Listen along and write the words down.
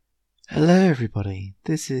Hello everybody,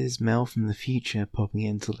 this is Mel from the future popping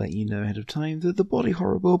in to let you know ahead of time that the body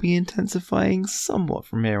horror will be intensifying somewhat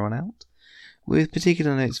from here on out, with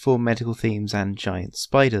particular notes for medical themes and giant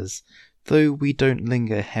spiders, though we don't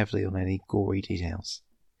linger heavily on any gory details.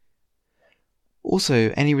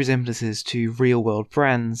 Also, any resemblances to real-world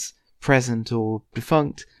brands, present or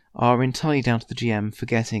defunct, are entirely down to the GM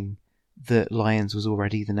forgetting that Lions was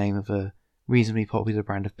already the name of a reasonably popular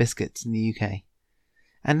brand of biscuits in the UK.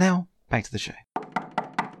 And now, back to the show.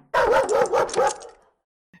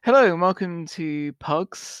 Hello and welcome to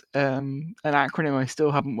PUGS, an acronym I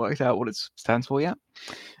still haven't worked out what it stands for yet.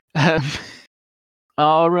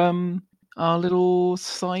 Our little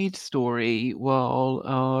side story while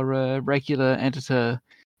our regular editor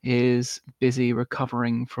is busy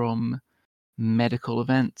recovering from medical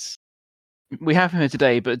events. We have him here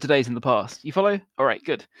today, but today's in the past. You follow? All right,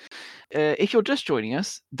 good. If you're just joining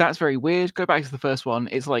us, that's very weird. Go back to the first one.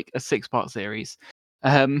 It's like a 6-part series.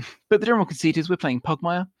 But the general conceit is we're playing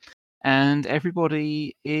Pugmire, and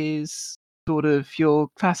everybody is sort of your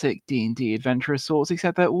classic D&D adventurous sorts,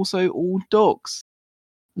 except they're also all dogs.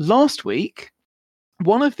 Last week,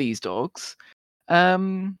 one of these dogs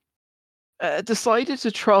decided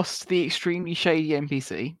to trust the extremely shady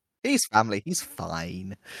NPC. He's family. He's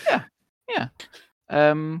fine. Yeah.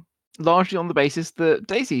 Largely on the basis that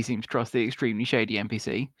Daisy seems to trust the extremely shady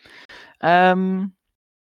NPC. And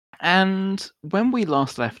when we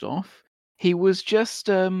last left off, he was just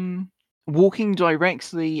walking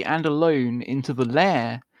directly and alone into the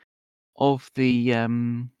lair of the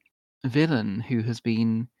villain who has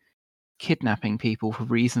been kidnapping people for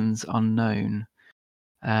reasons unknown.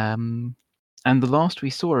 And the last we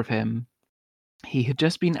saw of him, he had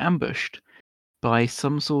just been ambushed by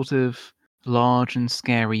some sort of large and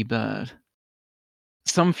scary bird.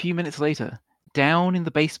 Some few minutes later, down in the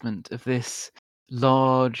basement of this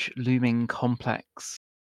large looming complex,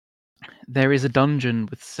 there is a dungeon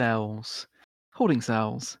with cells, holding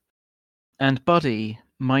cells, and Buddy,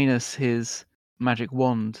 minus his magic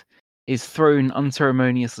wand, is thrown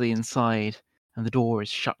unceremoniously inside, and the door is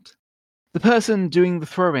shut. The person doing the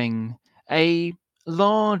throwing, a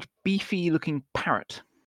large, beefy-looking parrot.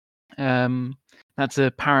 That's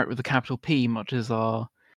a parrot with a capital P, much as our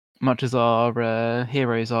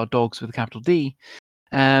heroes are dogs with a capital D.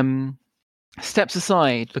 Steps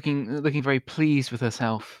aside, looking very pleased with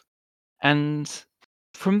herself, and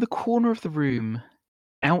from the corner of the room,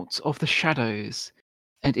 out of the shadows,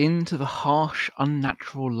 and into the harsh,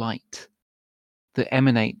 unnatural light that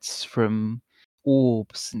emanates from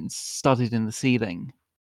orbs studded in the ceiling,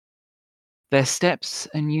 there steps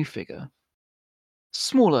a new figure,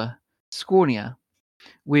 smaller, scrawnier,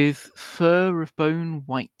 with fur of bone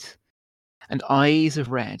white and eyes of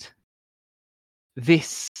red.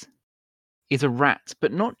 This is a rat,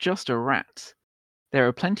 but not just a rat. There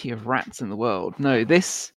are plenty of rats in the world. No,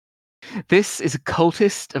 this is a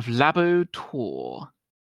cultist of Labo Tor,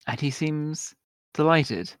 and he seems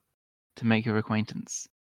delighted to make your acquaintance.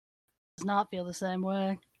 Does not feel the same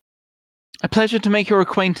way. A pleasure to make your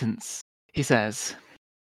acquaintance, he says.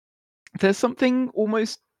 There's something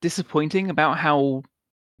almost disappointing about how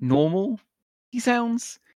normal he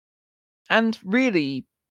sounds. And really,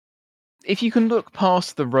 if you can look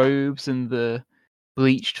past the robes and the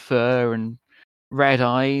bleached fur and red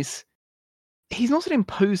eyes, he's not an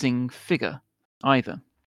imposing figure either.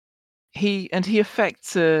 He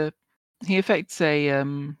affects a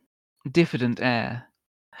diffident air.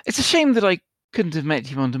 It's a shame that I couldn't have met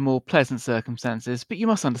you under more pleasant circumstances, but you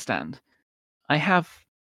must understand, I have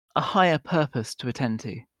a higher purpose to attend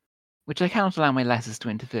to, which I cannot allow my letters to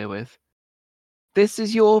interfere with. This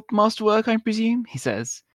is your masterwork, I presume? He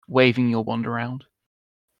says, waving your wand around.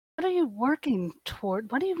 What are you working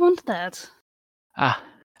toward? Why do you want that? I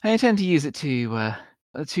intend to use it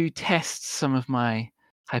to test some of my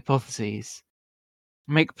hypotheses,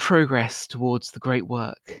 make progress towards the great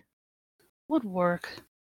work. What work?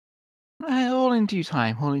 All in due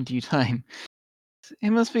time, all in due time. It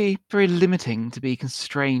must be very limiting to be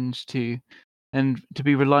constrained to, and to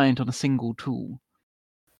be reliant on a single tool.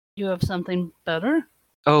 You have something better?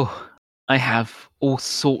 Oh, I have all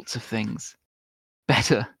sorts of things.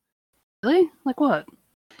 Better. Really? Like what?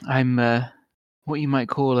 I'm what you might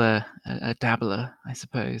call a dabbler, I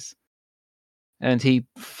suppose. And he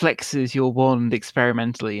flexes your wand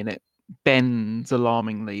experimentally, and it bends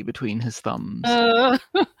alarmingly between his thumbs.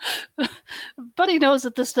 Buddy knows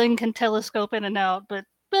that this thing can telescope in and out, but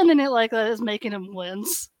bending it like that is making him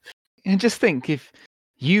wince. And just think, if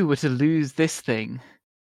you were to lose this thing,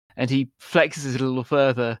 and he flexes it a little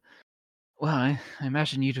further, well, I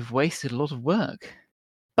imagine you'd have wasted a lot of work.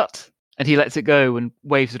 But And he lets it go and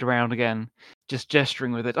waves it around again, just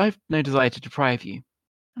gesturing with it. I've no desire to deprive you.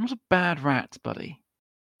 I'm not a bad rat, buddy.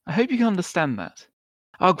 I hope you can understand that.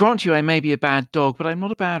 I'll grant you I may be a bad dog, but I'm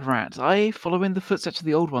not a bad rat. I follow in the footsteps of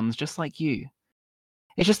the old ones, just like you.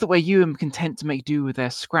 It's just that where you are content to make do with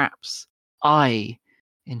their scraps, I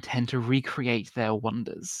intend to recreate their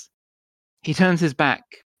wonders. He turns his back,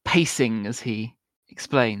 pacing as he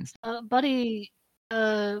explains. Buddy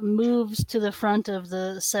moves to the front of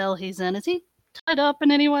the cell he's in. Is he tied up in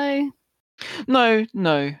any way? No.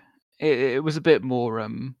 It was a bit more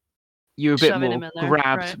you're a bit Shoving more him in there,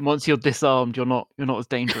 grabbed. right. Once you're disarmed, you're not as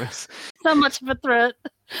dangerous. Not much of a threat.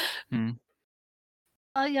 Hmm.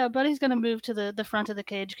 Yeah, Buddy's gonna move to the front of the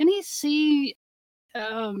cage. Can he see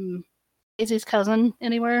Daisy's cousin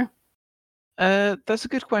anywhere? That's a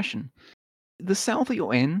good question. The cell that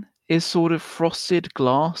you're in is sort of frosted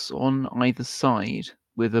glass on either side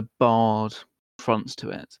with a barred front to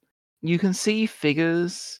it. You can see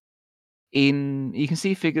figures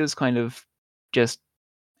kind of just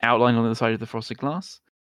outlined on the side of the frosted glass.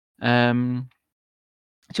 Do you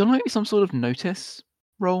want maybe some sort of notice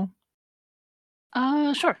roll?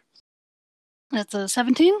 Sure. That's a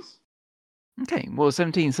 17? Okay, well,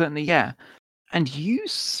 17 certainly, yeah. And you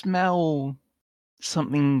smell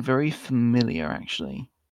something very familiar, actually.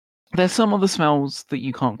 There's some other smells that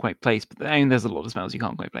you can't quite place, but there's a lot of smells you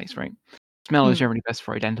can't quite place, right? Smell is generally best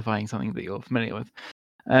for identifying something that you're familiar with.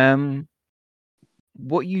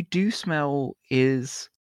 What you do smell is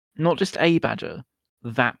not just a badger,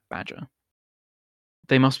 that badger.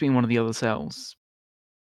 They must be in one of the other cells.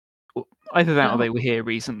 Either that or they were here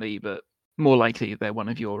recently, but more likely they're one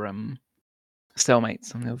of your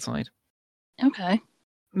cellmates on the other side. Okay.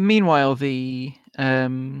 Meanwhile, the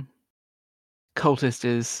cultist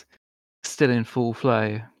is still in full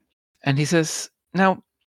flow. And he says, now,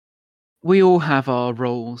 we all have our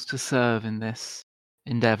roles to serve in this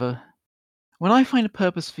endeavour. When I find a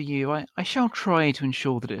purpose for you, I shall try to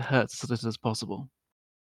ensure that it hurts as little as possible.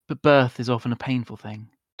 But birth is often a painful thing.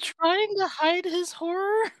 Trying to hide his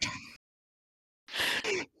horror?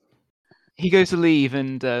 He goes to leave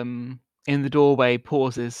and in the doorway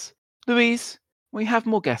pauses. Louise, we have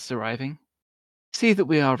more guests arriving. See that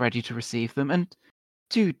we are ready to receive them, and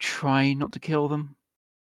do try not to kill them.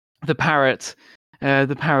 The parrot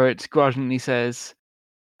grudgingly says,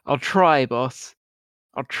 I'll try, boss.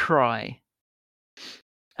 I'll try.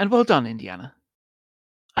 And well done, Indiana.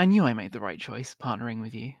 I knew I made the right choice partnering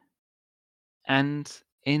with you. And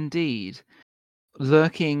indeed,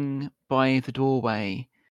 lurking by the doorway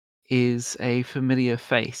is a familiar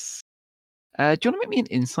face. Do you want to make me an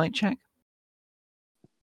insight check?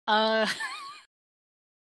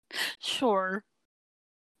 Sure.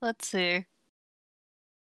 Let's see.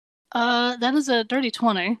 That is a dirty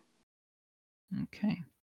 20. Okay.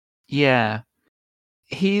 Yeah.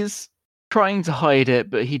 He's trying to hide it,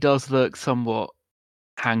 but he does look somewhat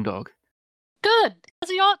hangdog. Good, as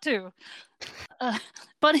he ought to.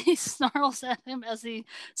 But he snarls at him as he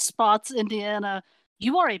spots Indiana.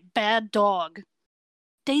 You are a bad dog.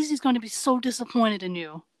 Daisy's going to be so disappointed in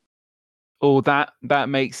you. Oh, that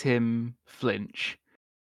makes him flinch.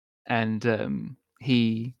 And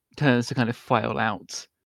he turns to kind of file out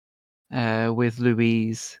with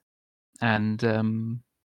Louise and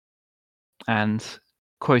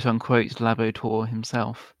quote unquote Labotor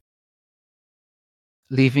himself,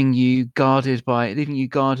 leaving you guarded by a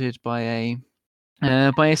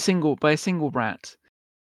single rat,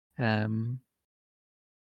 and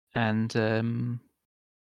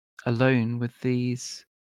alone with these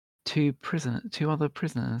two other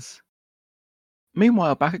prisoners.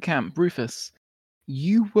 Meanwhile, back at camp, Rufus,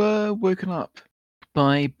 you were woken up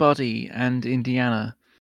by Buddy and Indiana,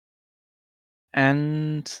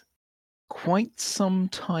 and quite some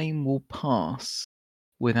time will pass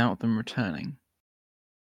without them returning.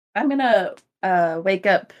 I'm gonna wake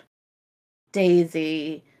up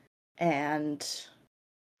Daisy and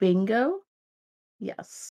Bingo.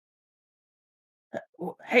 Yes.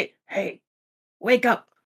 Hey, wake up!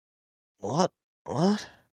 What?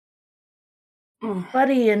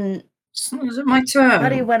 Buddy and Is it my turn?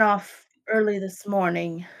 Buddy went off early this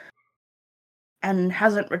morning and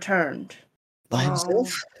hasn't returned. By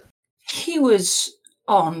himself? He was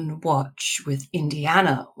on watch with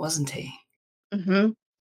Indiana, wasn't he? Mm-hmm.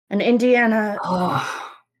 And Indiana,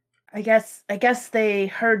 Oh, I guess they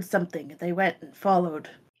heard something. They went and followed.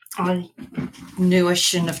 I knew I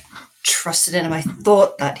shouldn't have trusted in him. I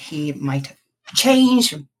thought that he might have changed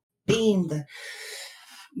from being the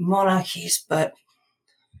monarchies, but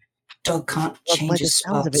dog can't Well, by change the his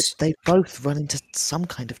sound of it, spots. they both run into some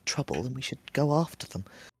kind of trouble, and we should go after them.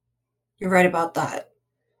 You're right about that.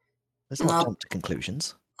 Let's not No. jump to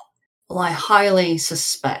conclusions. Well, I highly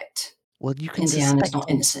suspect Well, you can Indiana's suspect. not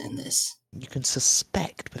innocent in this. You can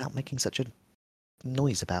suspect without making such a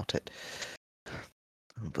noise about it.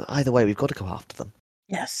 But either way, we've got to go after them.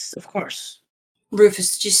 Yes, of course.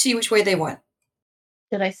 Rufus, did you see which way they went?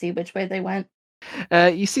 Did I see which way they went?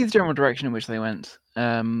 You see the general direction in which they went.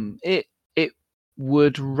 It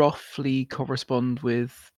would roughly correspond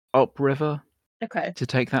with upriver, Okay. to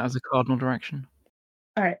take that as a cardinal direction.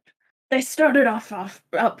 All right. They started off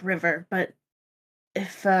upriver, but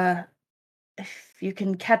if you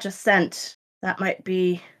can catch a scent, that might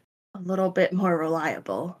be a little bit more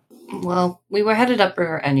reliable. Well, we were headed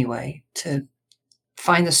upriver anyway to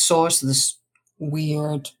find the source of this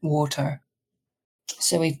weird water.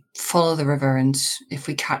 So we follow the river, and if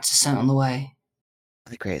we catch a scent on the way.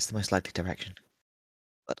 I agree, it's the most likely direction.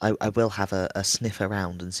 But I will have a sniff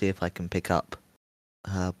around and see if I can pick up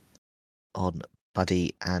on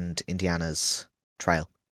Buddy and Indiana's trail.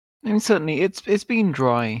 I mean, certainly it's been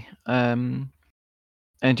dry, and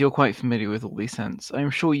you're quite familiar with all these scents. I'm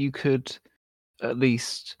sure you could at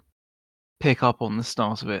least pick up on the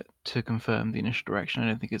start of it to confirm the initial direction. I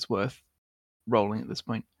don't think it's worth rolling at this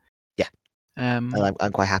point. Yeah. Um, And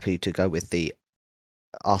I'm quite happy to go with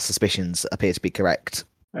our suspicions appear to be correct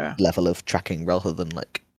yeah. level of tracking rather than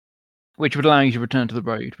like. Which would allow you to return to the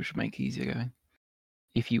road, which would make it easier going,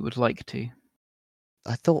 if you would like to.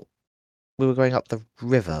 I thought we were going up the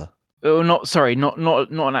river. Oh, not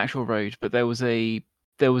an actual road, but there was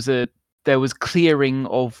clearing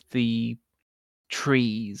of the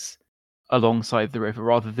trees alongside the river.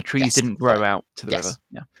 Rather, the trees Yes, didn't grow sorry. out to the Yes. river.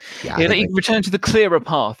 Yeah, Yeah, I yeah. think Like, return to the clearer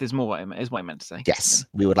path is more what I meant to say. yes,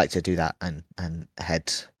 we would like to do that and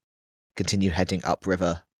continue heading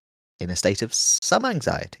upriver in a state of some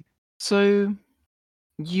anxiety. So,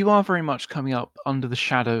 you are very much coming up under the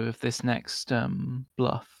shadow of this next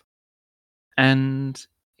bluff, and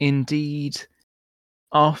indeed,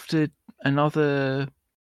 after another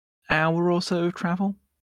hour or so of travel,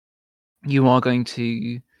 you are going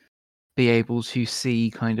to be able to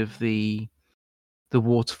see kind of the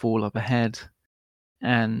waterfall up ahead,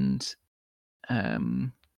 and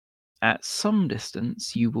at some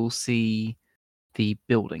distance you will see the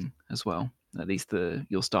building as well. At least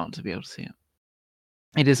you'll start to be able to see it.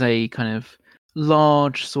 It is a kind of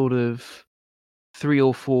large, sort of 3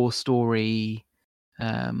 or 4 story.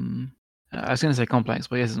 I was going to say complex,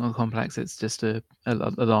 but I guess it's not a complex. It's just a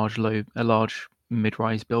large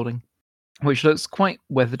mid-rise building, which looks quite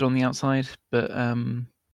weathered on the outside, but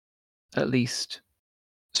at least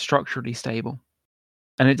structurally stable.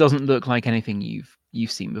 And it doesn't look like anything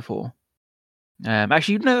you've seen before.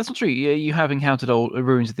 Actually, no, that's not true. You have encountered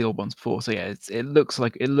ruins of the old ones before, so yeah, it looks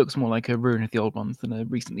more like a ruin of the old ones than a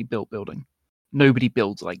recently built building. Nobody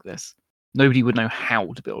builds like this. Nobody would know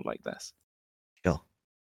how to build like this. Sure.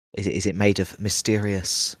 Is it made of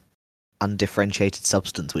mysterious, undifferentiated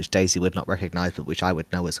substance which Daisy would not recognise, but which I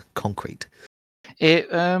would know as concrete?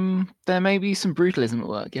 There may be some brutalism at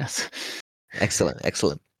work, yes. Excellent.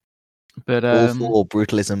 But All for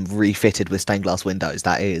brutalism refitted with stained glass windows.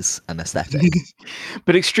 That is an aesthetic.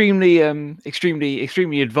 but extremely advanced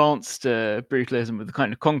brutalism with the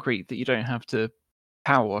kind of concrete that you don't have to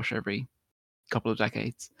power wash every couple of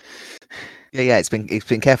decades. Yeah. It's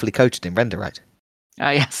been carefully coated in renderite.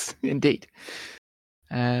 Ah, yes, indeed.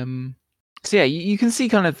 So yeah, you can see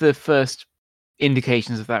kind of the first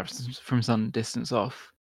indications of that from some distance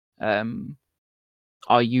off.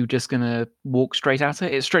 Are you just going to walk straight at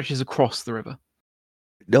it? It stretches across the river.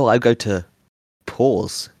 No, I go to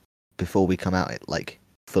pause before we come out like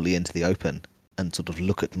fully into the open and sort of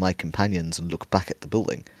look at my companions and look back at the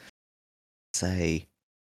building. Say,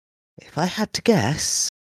 if I had to guess,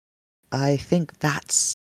 I think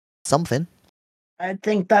that's something. I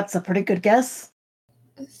think that's a pretty good guess.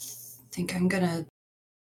 I think I'm gonna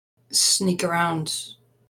sneak around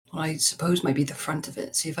what I suppose might be the front of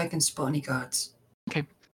it, see if I can spot any guards. Okay.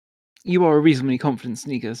 You are a reasonably confident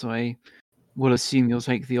sneaker, so I will assume you'll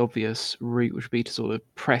take the obvious route, which would be to sort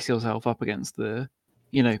of press yourself up against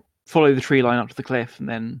follow the tree line up to the cliff and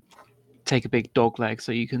then take a big dog leg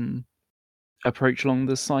so you can approach along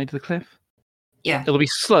the side of the cliff. Yeah. It'll be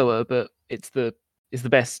slower, but it's the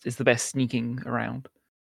best sneaking around.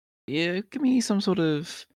 Yeah, give me some sort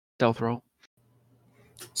of stealth roll.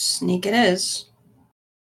 Sneak it is.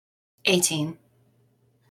 18.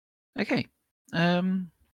 Okay.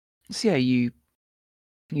 So yeah, you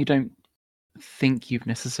don't think you've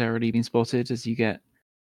necessarily been spotted as you get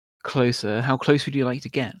closer. How close would you like to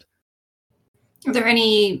get? Are there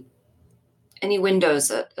any windows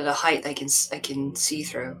at a height I can see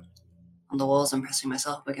through on the walls I'm pressing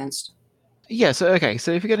myself up against? Yeah, so okay,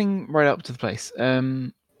 so if you're getting right up to the place,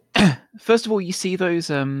 first of all, you see those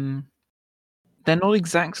they're not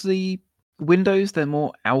exactly windows, they're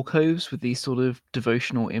more alcoves with these sort of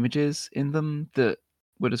devotional images in them that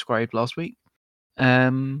were described last week.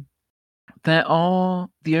 There are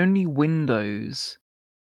the only windows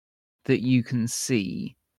that you can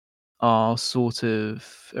see are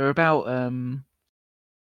about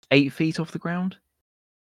 8 feet off the ground.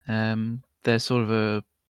 There's sort of a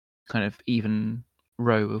kind of even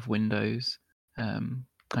row of windows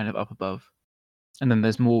kind of up above, and then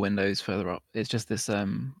there's more windows further up. It's just this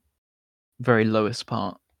very lowest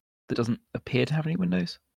part that doesn't appear to have any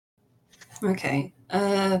windows. Okay.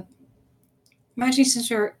 Imagine since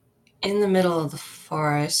we're in the middle of the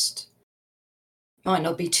forest, might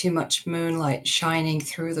not be too much moonlight shining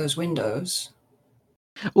through those windows.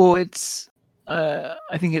 Well, it's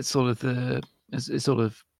I think it's sort of the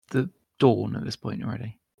dawn at this point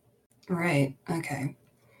already. Right. Okay.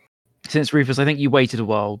 Since Rufus, I think you waited a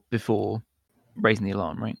while before raising the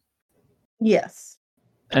alarm, right? Yes.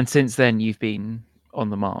 And since then, you've been on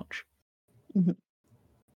the march. Mhm.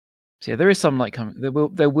 So yeah, there is some light coming.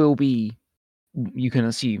 There will be. You can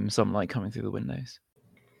assume some light coming through the windows.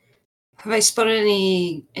 Have I spotted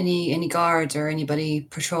any guards or anybody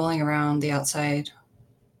patrolling around the outside?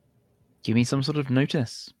 Give me some sort of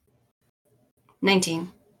notice.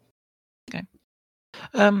 19.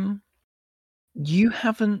 You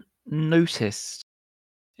haven't noticed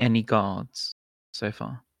any guards so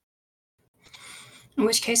far. In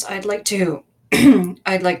which case, I'd like to,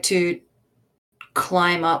 I'd like to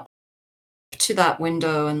climb up to that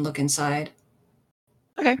window and look inside.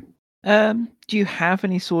 Okay. Do you have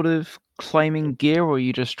any sort of climbing gear, or are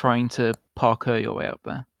you just trying to parkour your way up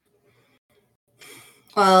there?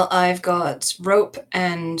 Well, I've got rope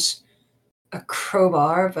and a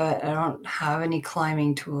crowbar, but I don't have any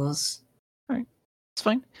climbing tools. It's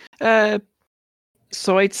fine.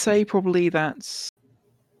 So I'd say probably that's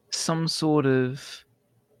some sort of.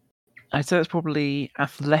 I'd say that's probably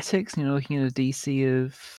athletics, and you're looking at a DC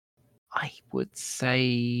of, I would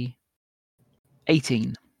say,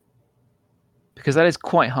 18, because that is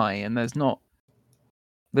quite high, and there's not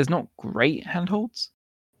great handholds.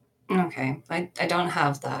 Okay, I don't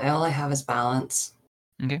have that. All I have is balance.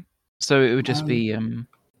 Okay, so it would just be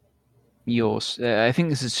yours. I think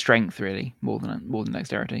this is strength really more than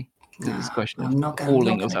dexterity. Because it's a question of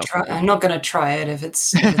hauling yourself. I'm not gonna try it if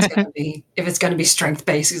it's gonna be strength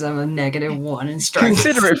based because I'm a -1 in strength.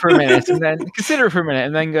 Consider it for a minute,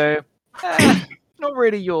 and then go. Not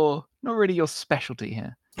really your specialty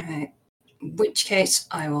here. Right. In which case,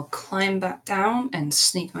 I will climb back down and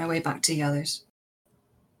sneak my way back to the others.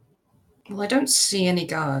 Well, I don't see any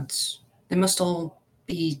guards. They must all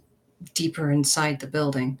be deeper inside the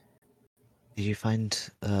building. Did you find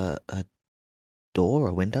a door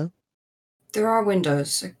or window? There are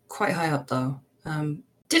windows, they're quite high up though.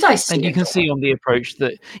 Did I see? And you can see on the approach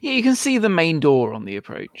that you can see the main door on the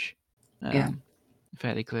approach.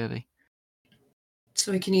 Fairly clearly.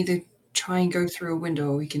 So we can either try and go through a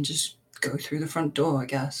window, or we can just go through the front door, I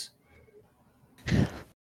guess.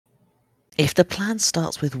 If the plan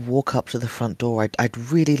starts with walk up to the front door, I'd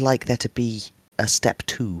really like there to be a step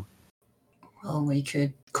 2. Well, we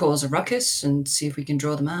could cause a ruckus and see if we can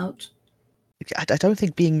draw them out. I don't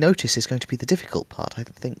think being noticed is going to be the difficult part. I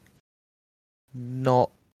think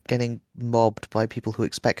not getting mobbed by people who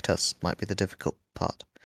expect us might be the difficult part.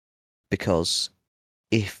 Because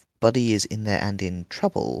if Buddy is in there and in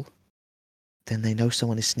trouble, then they know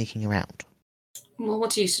someone is sneaking around. Well,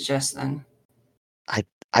 what do you suggest then?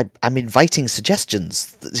 I'm inviting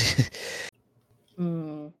suggestions.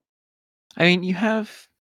 Mm. I mean, you have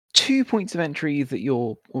 2 points of entry that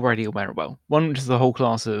you're already aware of. Well, one which is the whole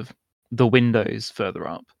class of the windows further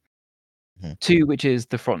up. Mm-hmm. 2, which is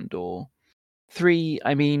the front door. 3,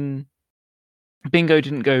 I mean, Bingo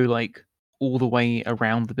didn't go like all the way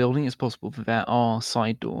around the building. It's possible that there are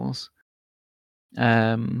side doors.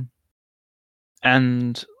 And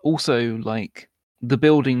also, like, the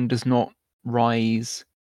building does not rise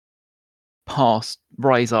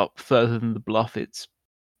up further than the bluff it's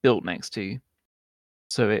built next to.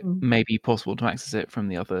 So it may be possible to access it from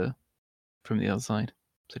the other side,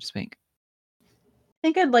 so to speak. I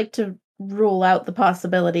think I'd like to rule out the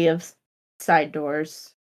possibility of side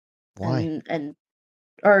doors. Why?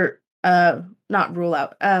 Not rule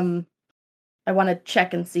out. I want to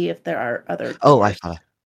check and see if there are other. Oh, I follow.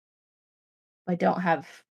 I don't have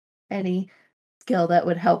any skill that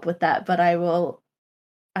would help with that, but I will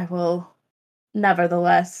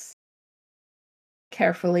nevertheless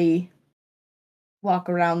carefully walk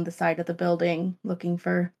around the side of the building looking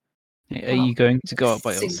for. Are you going to go up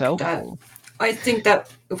by think yourself? that- Or? I think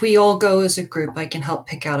that if we all go as a group, I can help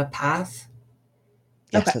pick out a path.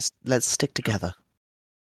 Yes, Okay. let's stick together.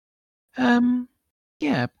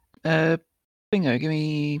 Yeah. Bingo, give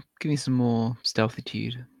me some more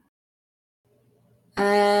stealthitude.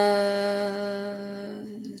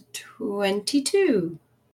 22.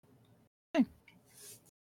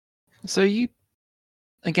 So you,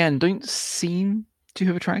 again, don't seem to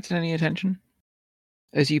have attracted any attention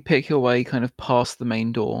as you pick your way kind of past the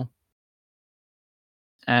main door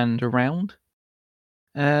and around.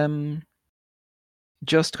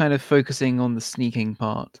 Just kind of focusing on the sneaking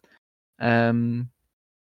part.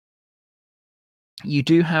 You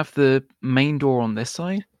do have the main door on this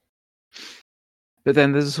side, but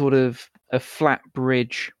then there's a sort of a flat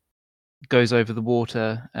bridge goes over the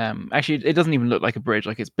water. Actually, it doesn't even look like a bridge;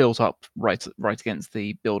 like it's built up right against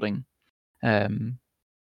the building. It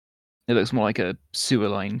looks more like a sewer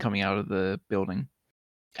line coming out of the building.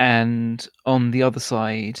 And on the other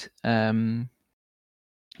side,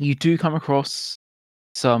 you do come across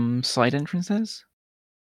some side entrances,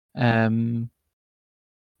 none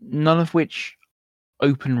of which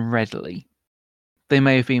open readily. They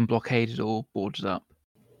may have been blockaded or boarded up.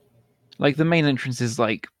 Like the main entrance is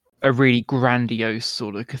like a really grandiose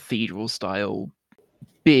sort of cathedral style,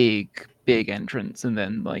 big entrance, and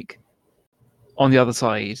then like on the other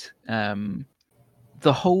side,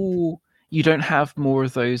 the whole you don't have more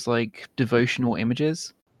of those like devotional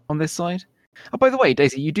images on this side. Oh, by the way,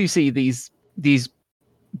 Daisy, you do see these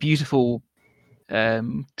beautiful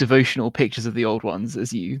devotional pictures of the old ones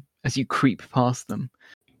as you creep past them.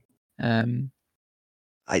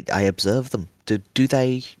 I observe them. Do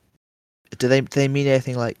they mean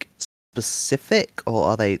anything like specific, or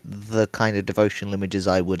are they the kind of devotional images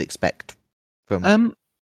I would expect from?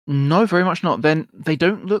 No, very much not. Then they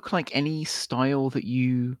don't look like any style that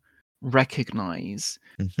you recognize.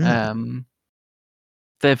 Mhm.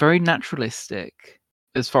 They're very naturalistic,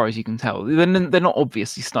 as far as you can tell. They're not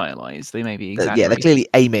obviously stylized. They may be Yeah, they're exaggerated. clearly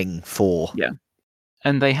aiming for. Yeah.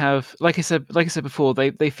 And they have, like I said before,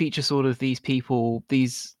 they feature sort of these people,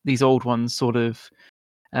 these old ones, sort of,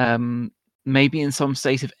 maybe in some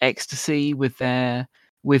state of ecstasy with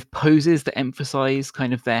poses that emphasize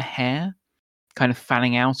kind of their hair, kind of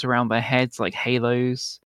fanning out around their heads like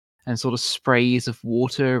halos, and sort of sprays of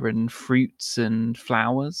water and fruits and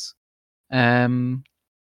flowers. And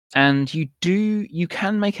you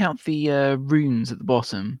can make out the runes at the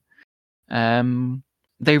bottom.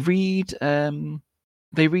 They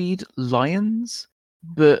read lions,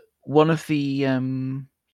 but one of the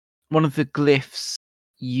glyphs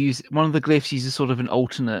uses sort of an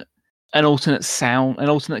alternate sound, an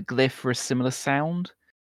alternate glyph for a similar sound.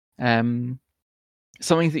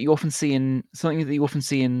 Something that you often see in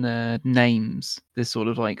names. This sort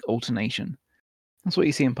of like alternation. That's what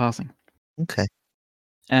you see in passing. Okay.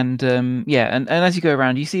 And and as you go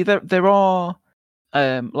around, you see that there are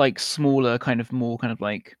like smaller, kind of more kind of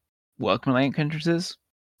like workmanlike entrances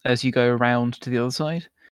as you go around to the other side,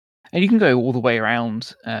 and you can go all the way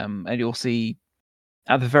around, and you'll see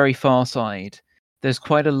at the very far side there's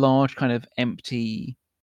quite a large kind of empty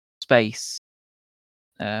space.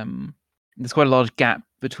 There's quite a large gap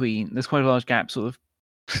sort of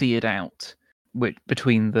cleared out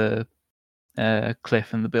between the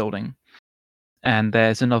cliff and the building, and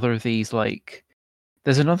there's another of these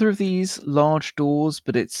large doors,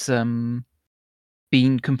 but it's been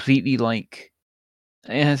completely like,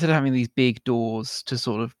 instead of having these big doors to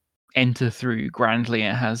sort of enter through grandly,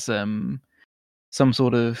 it has some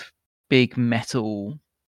sort of big metal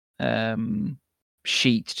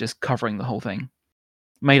sheet just covering the whole thing,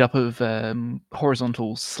 made up of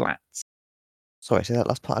horizontal slats. Sorry, say that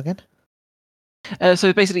last part again.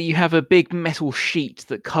 So basically, you have a big metal sheet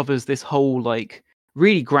that covers this whole like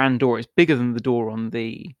really grand door. It's bigger than the door on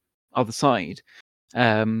the other side,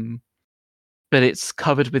 but it's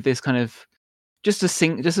covered with this kind of just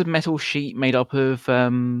a metal sheet made up of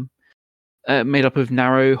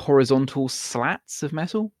narrow horizontal slats of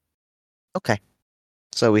metal. Okay.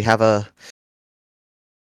 So we have a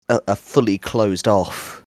fully closed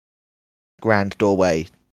off grand doorway.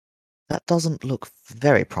 That doesn't look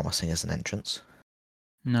very promising as an entrance.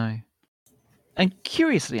 No. And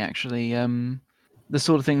curiously, actually, the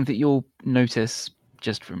sort of thing that you'll notice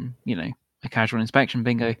just from, a casual inspection,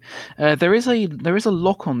 Bingo, there is a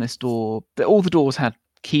lock on this door. All the doors had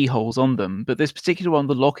keyholes on them, but this particular one,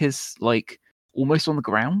 the lock is like almost on the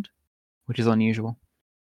ground, which is unusual.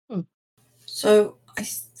 So I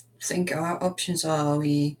think our options are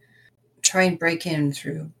we try and break in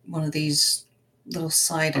through one of these little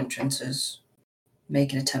side entrances,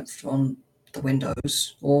 make an attempt on the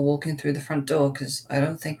windows or walking through the front door, because I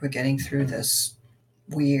don't think we're getting through this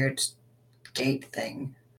weird gate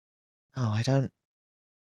thing. Oh, I don't.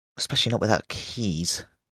 Especially not without keys.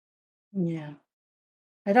 Yeah.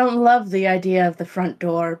 I don't love the idea of the front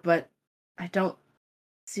door, but I don't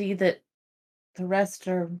see that the rest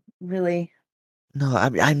are really. No,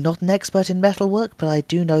 I'm not an expert in metalwork, but I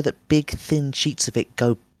do know that big, thin sheets of it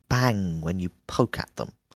go bang when you poke at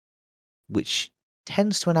them, which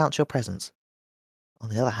tends to announce your presence. On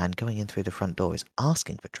the other hand, going in through the front door is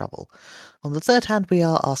asking for trouble. On the third hand, we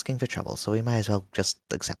are asking for trouble, so we may as well just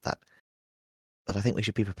accept that. But I think we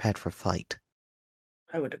should be prepared for a fight.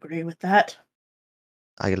 I would agree with that.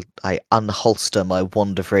 I unholster my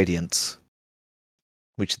wand of radiance,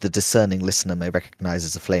 which the discerning listener may recognize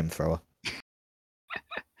as a flamethrower.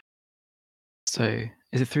 So,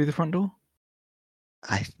 is it through the front door?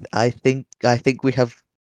 I think we have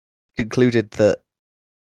concluded that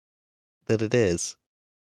it is.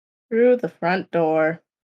 Through the front door.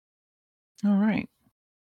 All right.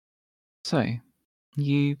 So,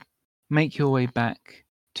 you make your way back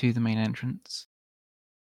to the main entrance.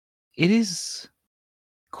 It is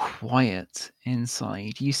quiet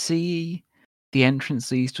inside. You see the entrance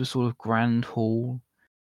leads to a sort of grand hall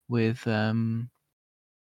with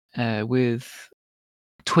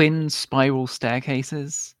twin spiral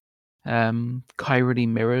staircases, chirally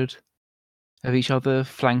mirrored of each other,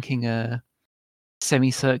 flanking a sort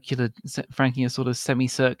of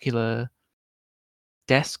semicircular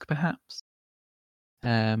desk, perhaps.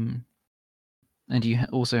 And you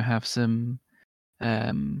also have some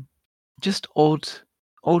just odd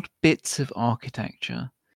bits of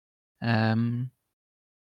architecture. I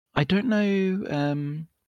don't know.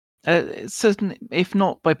 Certain, if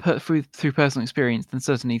not through personal experience, then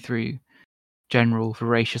certainly through general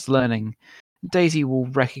voracious learning, Daisy will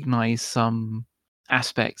recognize some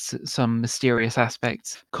aspects, some mysterious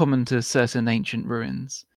aspects common to certain ancient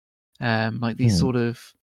ruins, like these sort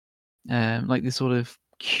of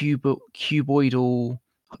cuboidal,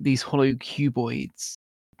 these hollow cuboids,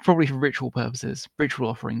 probably for ritual purposes, ritual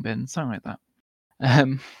offering bins, something like that.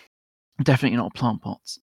 Definitely not plant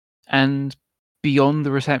pots. And beyond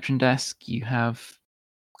the reception desk, you have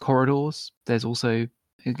corridors. There's also,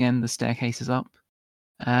 again, the staircases up.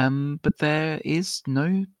 But there is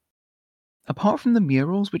no, apart from the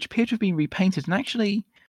murals, which appear to have been repainted, and actually,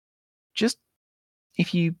 just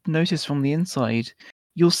if you notice from the inside,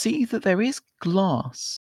 you'll see that there is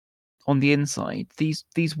glass on the inside.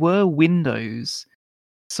 These were windows,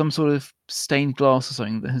 some sort of stained glass or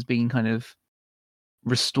something that has been kind of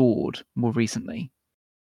restored more recently.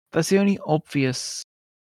 That's the only obvious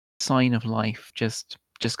sign of life just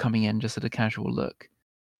coming in, just at a casual look.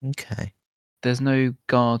 Okay. There's no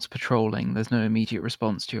guards patrolling. There's no immediate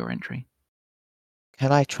response to your entry.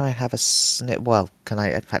 Can I try and have a snip? Well, can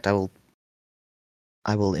I? In fact, I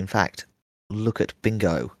will. In fact, look at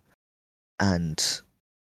Bingo, and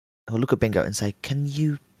I'll look at Bingo and say, "Can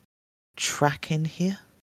you track in here?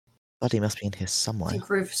 Buddy must be in here I somewhere." think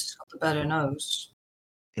Rufus has got the better nose.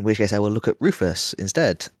 In which case, I will look at Rufus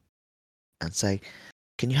instead, and say,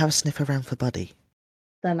 "Can you have a sniff around for Buddy?"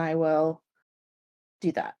 Then I will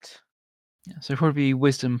do that. Yeah, so probably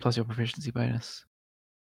wisdom plus your proficiency bonus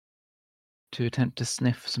to attempt to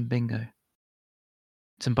sniff some Bingo.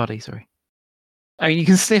 Some Buddy, sorry. I mean, you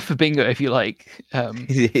can sniff for Bingo if you like.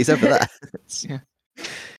 He's over there. Yeah.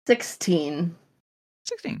 16.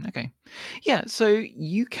 16, okay. Yeah, so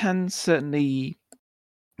you can certainly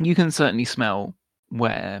smell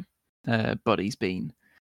where Buddy's been.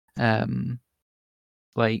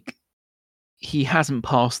 Like, he hasn't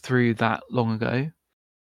passed through that long ago,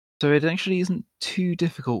 so it actually isn't too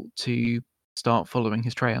difficult to start following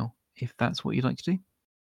his trail, if that's what you'd like to do.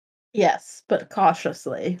 Yes, but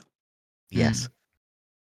cautiously. Yes.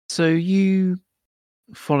 So you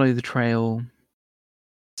follow the trail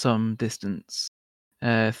some distance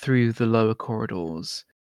through the lower corridors,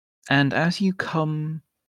 and as you come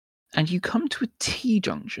to a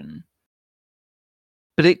T-junction,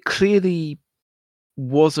 but it clearly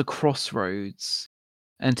was a crossroads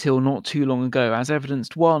until not too long ago, as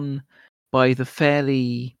evidenced, one, by the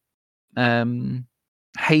fairly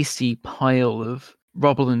hasty pile of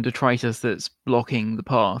rubble and detritus that's blocking the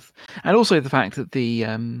path, and also the fact that the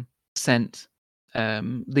scent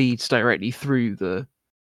leads directly through the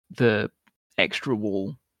extra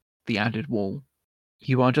wall, the added wall.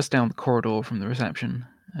 You are just down the corridor from the reception,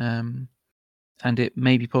 and it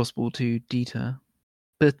may be possible to deter.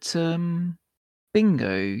 But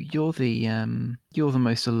Bingo, you're the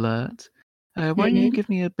most alert. Why don't you give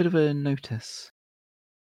me a bit of a notice?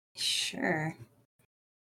 Sure.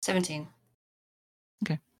 17.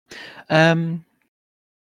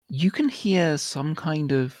 You can hear some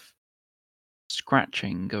kind of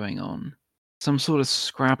scratching going on, some sort of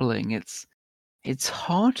scrabbling. It's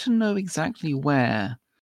hard to know exactly where,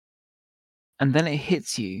 and then it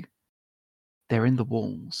hits you. They're in the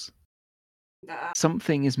walls.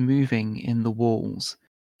 Something is moving in the walls,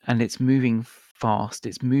 and it's moving fast.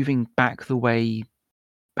 It's moving back to where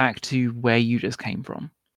you just came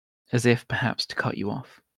from, as if perhaps to cut you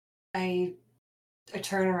off. I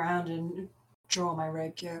turn around and draw my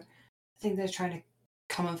rapier. I think they're trying to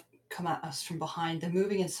come at us from behind. They're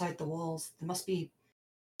moving inside the walls. There must be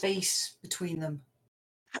space between them.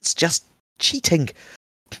 That's just cheating.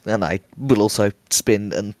 And I will also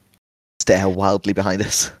spin and stare wildly behind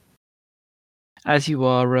us. As you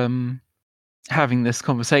are having this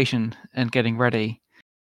conversation and getting ready,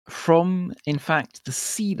 from, in fact, the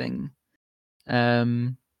ceiling,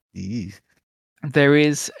 Eesh. there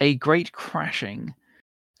is a great crashing,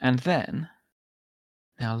 and then,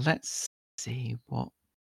 now let's see what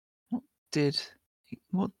did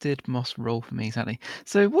Moss roll for me exactly.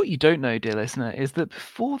 So what you don't know, dear listener, is that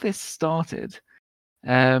before this started,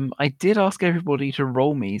 I did ask everybody to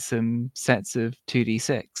roll me some sets of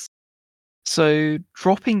 2d6. So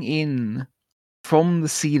dropping in from the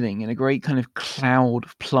ceiling in a great kind of cloud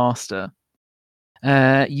of plaster,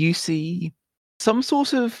 you see some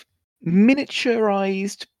sort of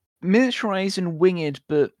miniaturized and winged,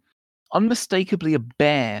 but unmistakably a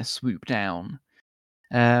bear swoop down,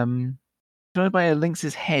 surrounded by a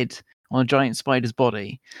lynx's head on a giant spider's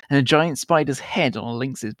body, and a giant spider's head on a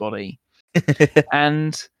lynx's body,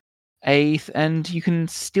 and you can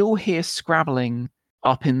still hear scrabbling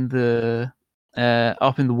up in the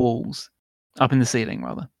walls, up in the ceiling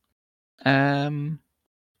rather.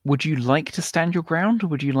 Would you like to stand your ground, or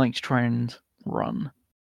would you like to try and run?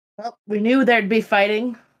 Well, we knew there'd be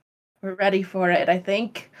fighting. We're ready for it, I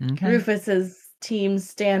think. Okay. Rufus's team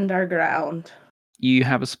stand our ground. You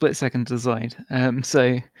have a split second to decide.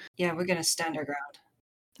 So Yeah, we're gonna stand our ground.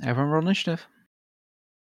 everyone roll initiative.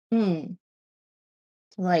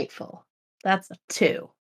 Delightful. That's a 2.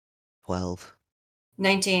 12.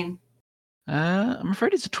 19. I'm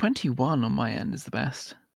afraid it's a 21 on my end is the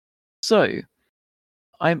best. So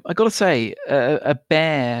I gotta say, a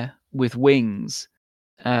bear with wings,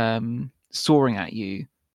 soaring at you,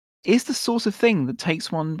 is the sort of thing that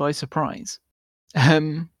takes one by surprise.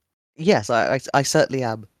 Yes, I certainly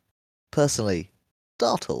am personally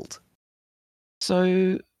startled.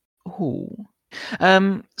 So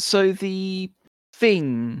the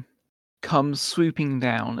thing comes swooping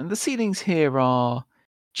down, and the ceilings here are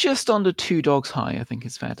just under 2 dogs high, I think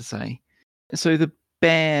it's fair to say. So the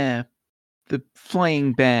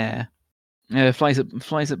flying bear, flies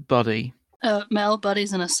at Buddy. Mel,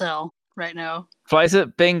 Buddy's in a cell right now. Flies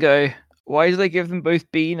at Bingo. Why did I give them both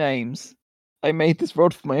B names? I made this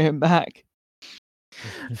rod for my own back.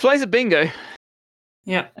 Flies at Bingo.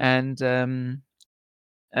 Yeah. And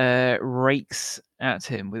rakes at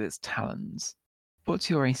him with its talons. What's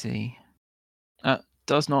your AC?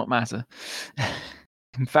 Does not matter.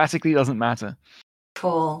 Emphatically doesn't matter.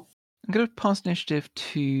 Cool. I'm going to pass initiative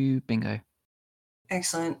to Bingo.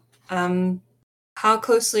 Excellent. How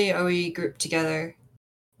closely are we grouped together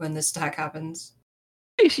when this attack happens?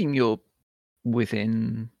 I assume you're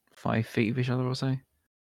within 5 feet of each other or so.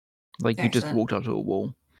 Like you just Excellent. walked up to a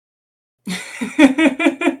wall.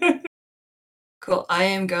 Cool.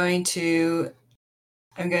 I'm going to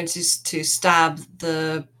stab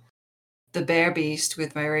the bear beast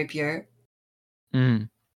with my rapier. Mm.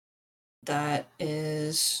 That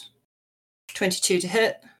is 22 to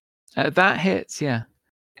hit. That hits, yeah.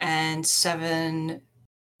 And 7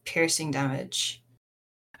 piercing damage.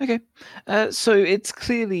 Okay. So it's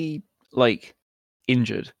clearly like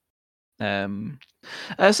injured. So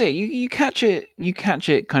yeah, you catch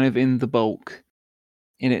it kind of in the bulk,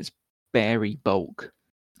 in its berry bulk,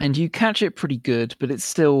 and you catch it pretty good, but it's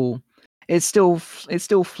still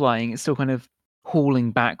flying. It's still kind of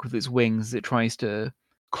hauling back with its wings as it tries to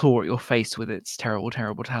claw at your face with its terrible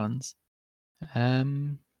talons.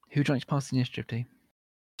 Who'd you like to pass the initiative to?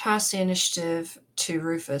 Pass the initiative to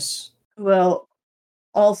Rufus. Will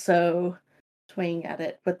also swing at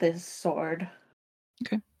it with his sword.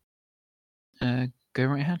 Okay. Go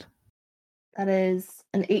right ahead. That is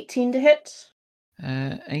an 18 to hit.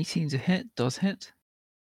 18 to hit, does hit.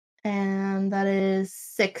 And that is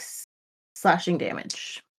 6 slashing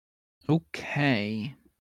damage. Okay.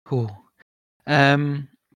 Cool.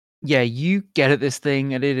 Yeah, you get at this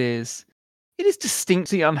thing, and it is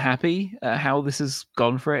distinctly unhappy at how this has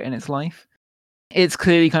gone for it in its life. It's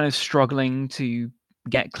clearly kind of struggling to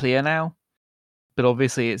get clear now, but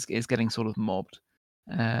obviously it's getting sort of mobbed.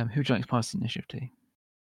 Who would you like to pass the initiative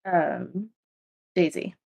to?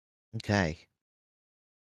 Daisy. Okay.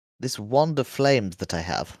 This wand of flames that I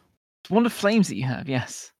have, It's one of the flames that you have,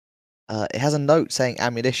 yes. it has a note saying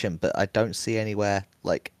ammunition, but I don't see anywhere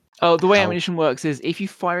like. Oh, the way How- ammunition works is if you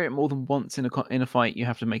fire it more than once in a fight, you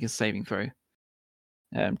have to make a saving throw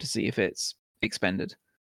to see if it's expended.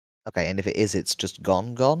 Okay, and if it is, it's just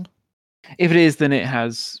gone. If it is, then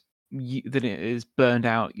then it is burned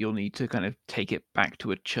out. You'll need to kind of take it back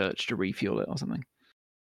to a church to refuel it or something.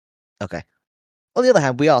 Okay. On the other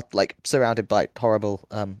hand, we are like surrounded by horrible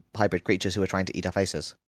hybrid creatures who are trying to eat our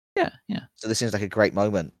faces. Yeah. So this seems like a great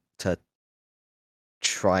moment to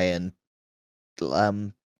try and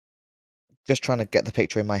just trying to get the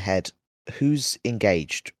picture in my head. Who's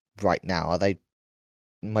engaged right now? Are they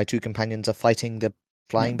my two companions are fighting the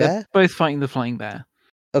flying They're bear? both fighting the flying bear,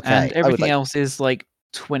 Okay. and I would everything like else is like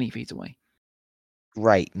 20 feet away.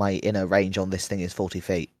 great. My inner range on this thing is 40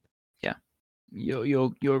 feet.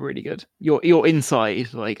 You're really good. You're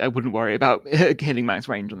inside. Like I wouldn't worry about hitting max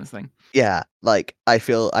range on this thing. Yeah, like I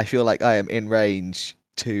feel like I am in range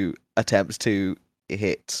to attempt to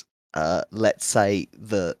hit let's say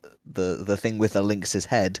the thing with the lynx's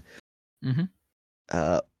head Mhm.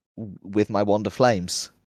 With my wand of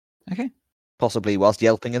flames. Okay, Possibly whilst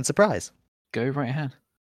yelping in surprise. go right ahead.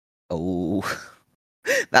 Oh,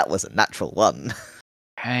 that was a natural one.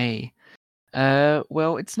 Hey,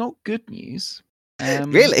 well, it's not good news.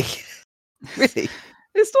 Really? Really?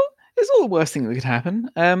 It's not the worst thing that could happen.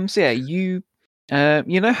 So yeah, you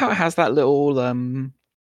know how it has that little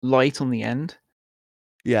light on the end.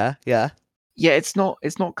 Yeah. Yeah, it's not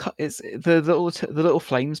cut. It's the little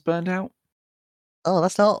flames burned out, Oh,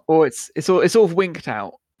 that's not. or it's sort of winked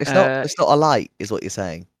out. It's not. It's not a light, is what you're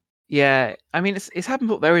saying. Yeah, I mean it's happened,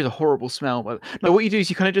 but there is a horrible smell. But no, what you do is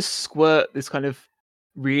you kind of just squirt this kind of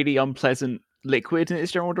really unpleasant liquid in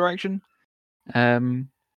its general direction.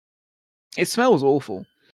 It smells awful.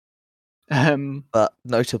 But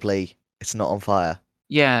notably, it's not on fire.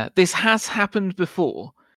 Yeah, this has happened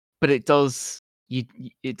before, but it does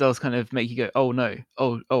kind of make you go, oh no,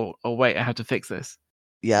 oh wait, I have to fix this.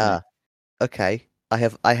 Yeah. Okay.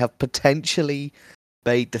 I have potentially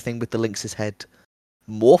made the thing with the lynx's head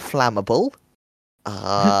more flammable.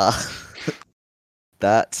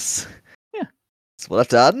 That's what I've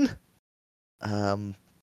done.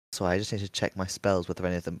 So I just need to check my spells whether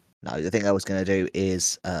any of them. No, the thing I was going to do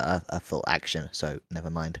is a full action, so never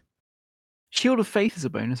mind. Shield of Faith is a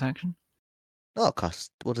bonus action. Oh,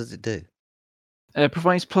 cost. What does it do?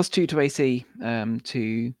 Provides +2 to AC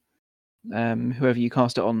to whoever you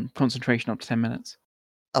cast it on, concentration up to 10 minutes.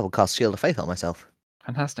 I will cast Shield of Faith on myself.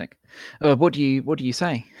 Fantastic. What do you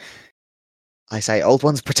say? I say, old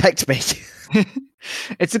ones, protect me.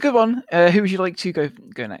 It's a good one. Who would you like to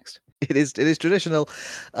go next? It is traditional.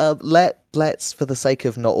 Let's, for the sake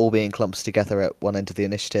of not all being clumps together at one end of the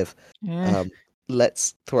initiative, Yeah.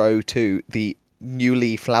 let's throw to the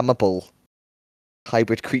newly flammable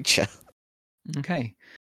hybrid creature, Okay.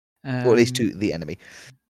 or at least to the enemy.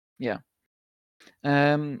 Yeah.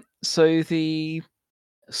 So the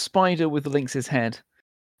spider with the lynx's head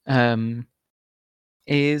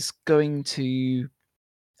is going to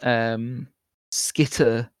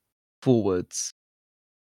skitter forwards.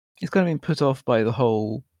 It's kind of been put off by the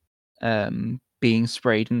whole being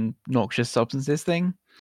sprayed in noxious substances thing.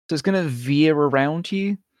 So it's going to veer around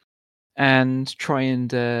you and try and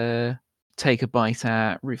take a bite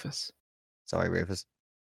at Rufus. Sorry, Rufus.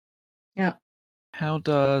 How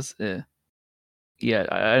does yeah,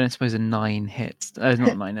 I don't suppose a 9 hits.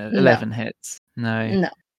 Not 9, 11 hits. No.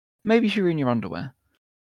 Maybe if you're in your underwear.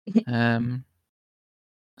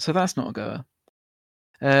 So that's not a goer.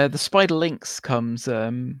 The spider lynx comes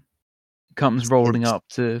rolling up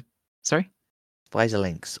to. Sorry. Spider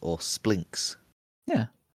lynx or splinks. Yeah.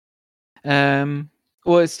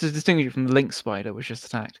 Well, it's to distinguish it from the lynx spider, which just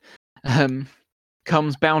attacked.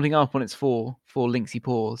 Comes bounding up on its four lynxy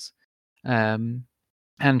paws, and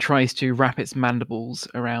tries to wrap its mandibles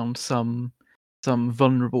around some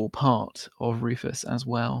vulnerable part of Rufus as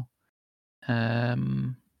well. I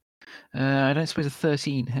don't suppose a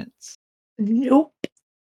 13 hits. Nope.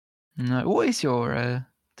 No. What is your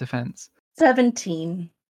defense? 17.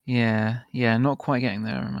 Yeah, not quite getting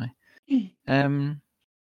there, am I?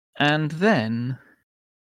 And then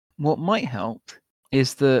what might help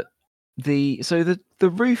is that the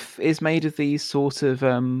roof is made of these sort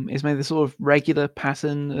of regular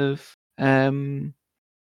pattern of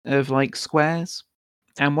like squares,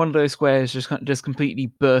 and one of those squares just completely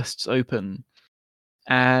bursts open.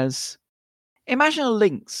 As imagine a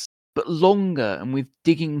lynx but longer and with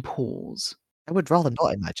digging paws. I would rather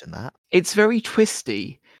not imagine that. It's very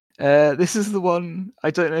twisty. This is the one, I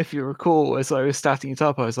don't know if you recall, as I was statting it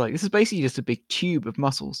up, I was like, this is basically just a big tube of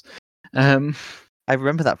muscles. I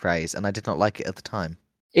remember that phrase, and I did not like it at the time.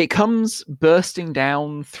 It comes bursting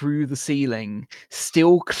down through the ceiling,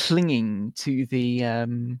 still clinging to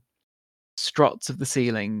the struts of the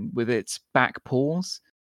ceiling with its back paws.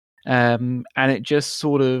 And it just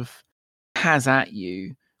sort of has at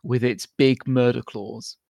you with its big murder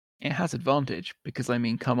claws. It has advantage, because, I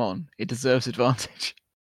mean, come on, it deserves advantage.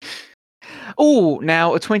 Oh,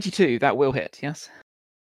 now a 22, that will hit, yes?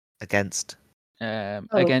 Against.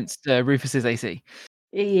 Against Rufus's AC.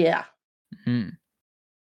 Yeah. Mhm.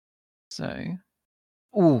 So,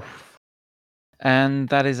 oof. And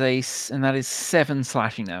that is 7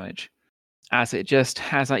 slashing damage, as it just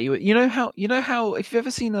has at you. You know how if you've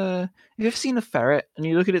ever seen a ferret and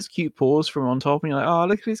you look at its cute paws from on top and you're like, oh,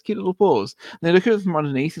 look at its cute little paws. And then look at it from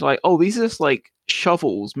underneath, you're like, oh, these are just like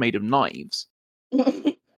shovels made of knives.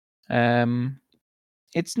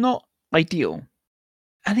 It's not ideal,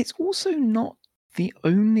 and it's also not the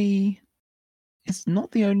only. It's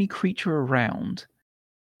not the only creature around.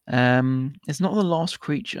 It's not the last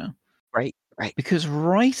creature. Right. Because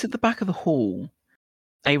right at the back of the hall,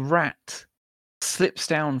 a rat slips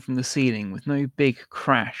down from the ceiling with no big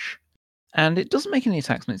crash, and it doesn't make any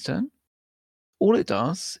attacks on its turn. All it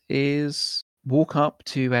does is walk up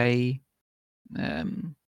to a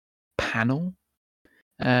panel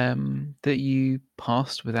that you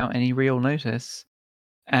passed without any real notice,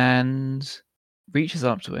 and reaches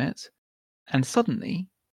up to it, and suddenly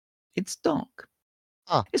it's dark.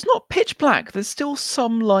 Ah. It's not pitch black. There's still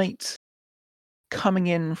some light coming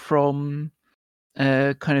in from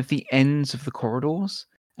kind of the ends of the corridors,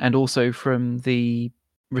 and also from the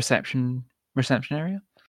reception area.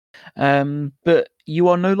 But you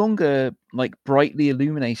are no longer like brightly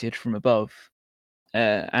illuminated from above,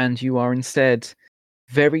 and you are instead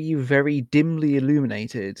very, very dimly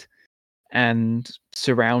illuminated and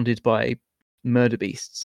surrounded by murder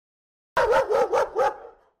beasts.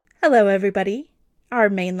 Hello, everybody. Our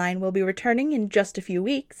main line will be returning in just a few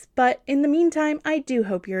weeks, but in the meantime, I do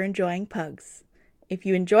hope you're enjoying Pugs. If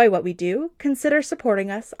you enjoy what we do, consider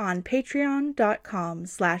supporting us on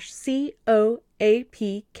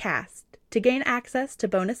patreon.com/COAPcast to gain access to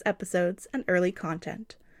bonus episodes and early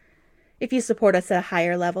content. If you support us at a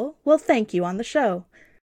higher level, we'll thank you on the show.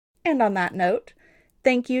 And on that note,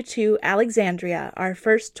 thank you to Alexandria, our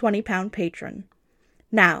first 20-pound patron.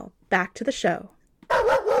 Now, back to the show.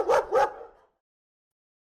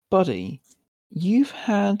 Buddy, you've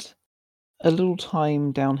had a little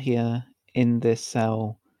time down here in this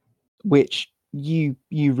cell, which you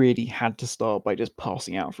really had to start by just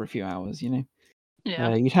passing out for a few hours, you know?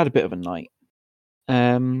 Yeah. You'd had a bit of a night.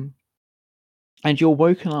 And you're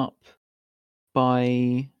woken up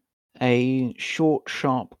by a short,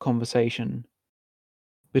 sharp conversation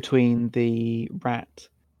between the rat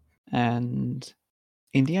and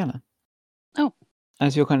Indiana. Oh.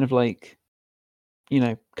 As you're kind of like,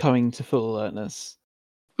 coming to full alertness,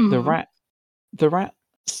 Mhm. the rat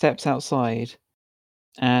steps outside,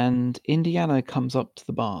 and Indiana comes up to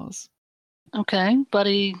the bars. Okay,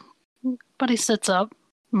 Buddy sits up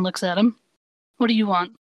and looks at him. What do you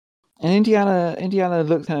want? And Indiana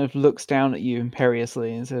looks down at you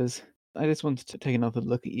imperiously and says, I just wanted to take another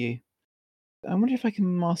look at you. I wonder if I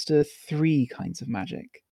can master 3 kinds of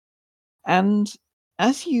magic. And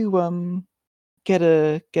as you get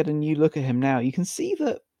a new look at him now, you can see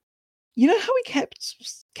that, you know how he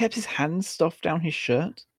kept his hands stuffed down his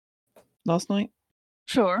shirt last night?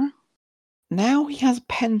 Sure. Now he has a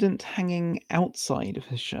pendant hanging outside of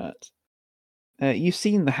his shirt. You've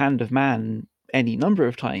seen the hand of man any number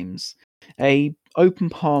of times. A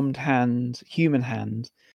open-palmed hand, human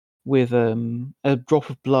hand, with a drop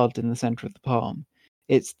of blood in the center of the palm.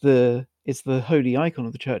 It's the holy icon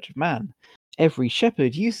of the Church of Man. Every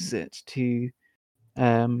shepherd uses it to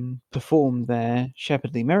perform their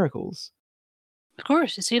shepherdly miracles. Of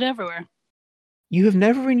course, you see it everywhere. You have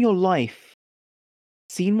never in your life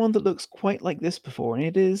seen one that looks quite like this before, and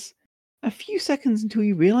it is a few seconds until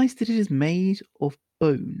you realize that it is made of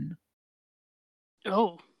bone.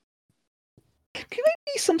 Oh. Can you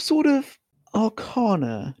make me some sort of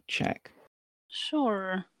Arcana check?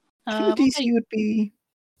 Sure. I think the DC would be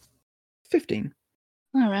 15.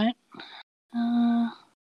 All right.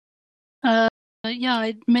 Yeah,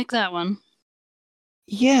 I'd make that one.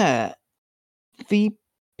 Yeah. The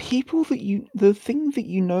thing that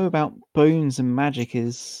you know about bones and magic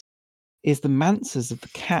is the mancers of the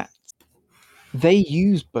cats. They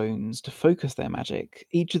use bones to focus their magic.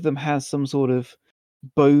 Each of them has some sort of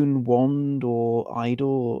bone wand or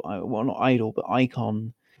idol, well, not idol, but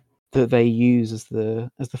icon that they use as the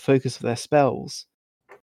focus of their spells.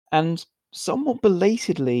 And somewhat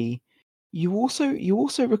belatedly, you also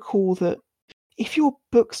recall that if your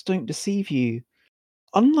books don't deceive you,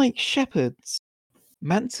 unlike shepherds,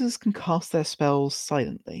 mancers can cast their spells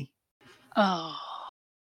silently. Oh.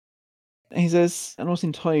 He says, I'm not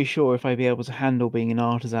entirely sure if I'd be able to handle being an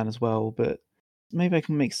artisan as well, but maybe I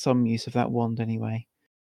can make some use of that wand anyway.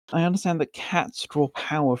 I understand that cats draw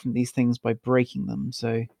power from these things by breaking them,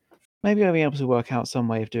 so maybe I'll be able to work out some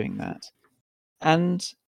way of doing that. And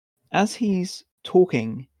as he's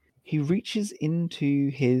talking, he reaches into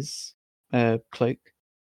his cloak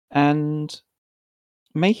and,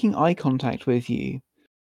 making eye contact with you,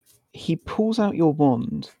 he pulls out your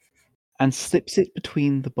wand and slips it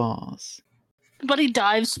between the bars. But he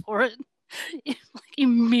dives for it like,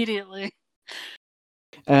 immediately.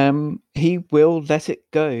 He will let it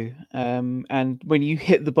go. And when you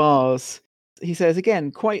hit the bars, he says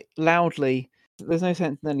again, quite loudly, there's no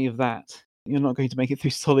sense in any of that. You're not going to make it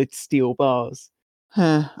through solid steel bars.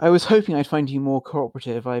 I was hoping I'd find you more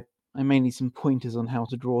cooperative. I may need some pointers on how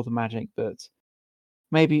to draw the magic, but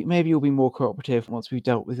maybe you'll be more cooperative once we've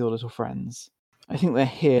dealt with your little friends. I think they're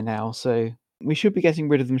here now, so we should be getting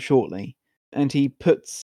rid of them shortly. And he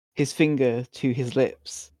puts his finger to his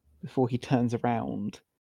lips before he turns around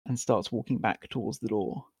and starts walking back towards the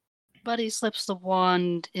door. Buddy slips the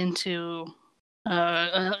wand into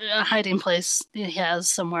a hiding place he has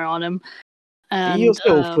somewhere on him. And, You're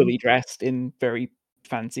still fully dressed in very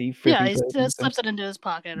fancy, yeah, frizzy he clothes and slips stuff. it into his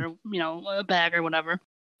pocket or, a bag or whatever.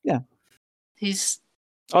 Yeah. He's...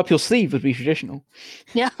 Up your sleeve would be traditional.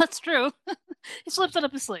 Yeah, that's true. He slips it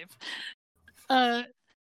up his sleeve. And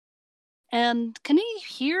can he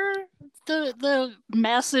hear the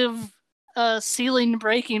massive ceiling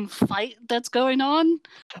breaking fight that's going on?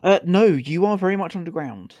 No, you are very much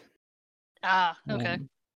underground. Ah, okay.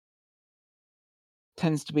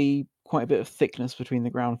 Tends to be quite a bit of thickness between the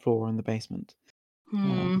ground floor and the basement.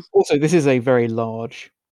 Also, this is a very large,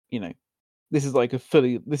 this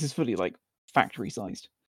is fully like factory sized.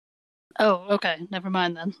 Oh, okay. Never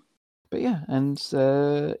mind then. But yeah, and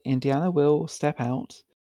Indiana will step out,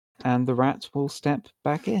 and the rat will step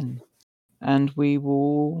back in, and we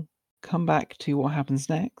will come back to what happens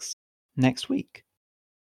next week.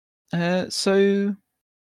 So,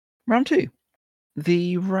 round 2.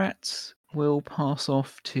 The rat will pass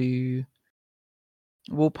off to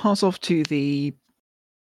the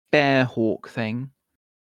bear hawk thing,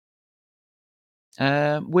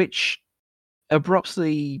 which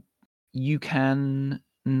abruptly you can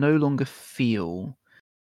no longer feel.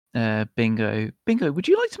 Bingo, would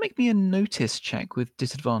you like to make me a notice check with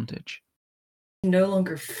disadvantage? No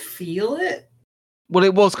longer feel it? Well,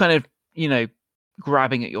 it was kind of,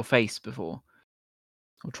 grabbing at your face before.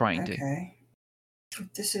 Or trying to. Okay.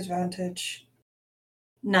 Disadvantage.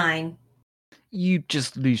 9. You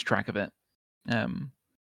just lose track of it.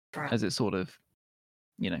 Crap. As it sort of,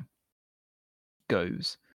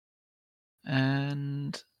 goes.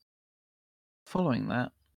 And following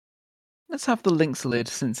that, let's have the Lynx lid,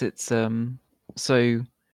 since it's so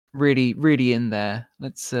really in there.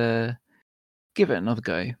 Let's give it another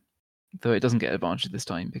go. Though it doesn't get advantage this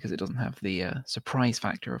time because it doesn't have the surprise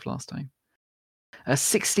factor of last time.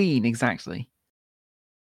 16 exactly.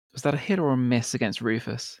 Was that a hit or a miss against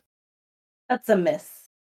Rufus? That's a miss.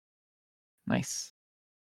 Nice.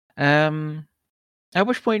 At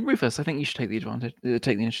which point, Rufus, I think you should take the advantage.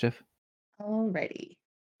 Take the initiative. Alrighty.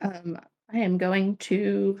 I am going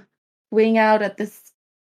to wing out at this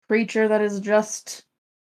creature that has just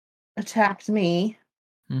attacked me.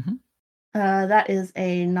 Mm-hmm. That is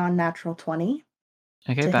a non-natural 20.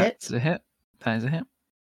 Okay, that's a hit. That is a hit.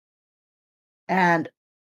 And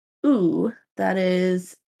that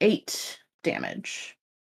is 8 damage.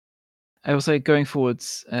 I will say, going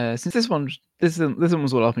forwards, since this one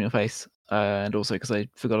was all up in your face, and also because I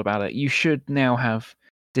forgot about it, you should now have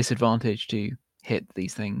disadvantage to hit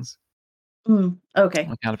these things. Okay.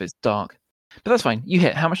 On account of it's dark. But that's fine. You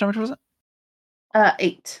hit. How much damage was it?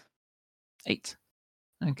 8. 8.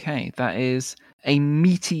 Okay, that is a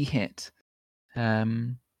meaty hit.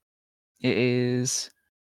 It is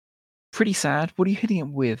pretty sad. What are you hitting it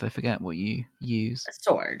with? I forget what you use. A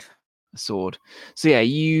sword. A sword. So yeah,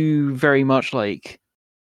 you very much like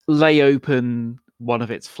lay open one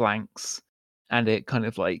of its flanks, and it kind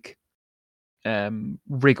of like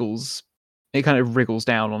wriggles. It kind of wriggles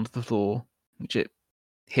down onto the floor, which it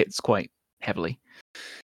hits quite heavily.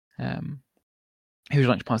 Who would you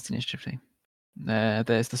like to pass the initiative to?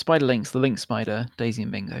 There's the spider lynx, the lynx spider, Daisy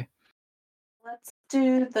and Bingo. Let's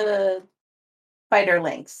do the spider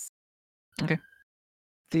lynx.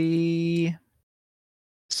 The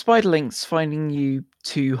spider lynx, finding you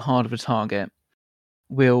too hard of a target,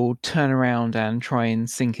 will turn around and try and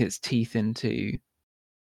sink its teeth into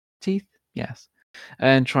yes,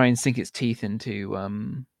 and try and sink its teeth into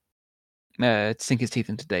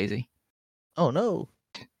Daisy. Oh no.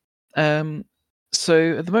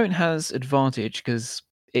 So at the moment has advantage because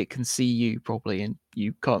it can see you properly and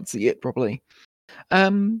you can't see it properly.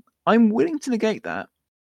 I'm willing to negate that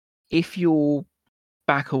if you'll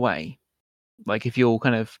back away, like if you're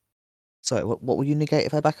kind of Sorry, what will you negate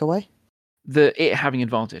if I back away? it having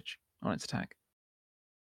advantage on its attack.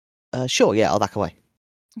 Sure, yeah, I'll back away.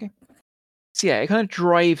 So yeah, it kind of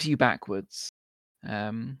drives you backwards,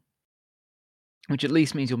 which at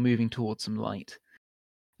least means you're moving towards some light.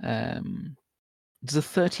 Does a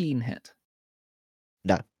 13 hit?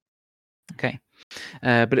 No. Okay,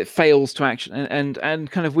 but it fails to action,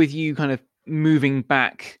 and kind of with you kind of moving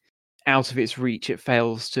back out of its reach, it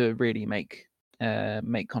fails to really make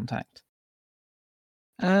contact.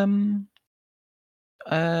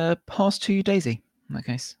 Pass to Daisy in that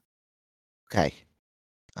case. Okay.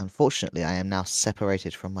 Unfortunately, I am now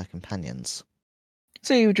separated from my companions.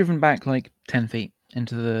 So you were driven back like 10 feet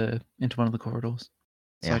into one of the corridors,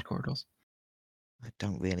 Yeah. side corridors. I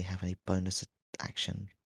don't really have any bonus action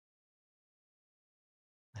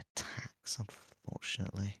attacks,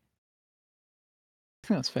 unfortunately. I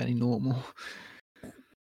think that's fairly normal.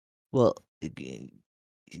 Well,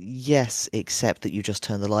 yes, except that you just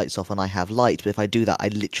turn the lights off and I have light, but if I do that, I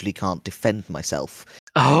literally can't defend myself,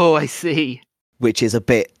 Oh, I see. which is a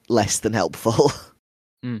bit less than helpful.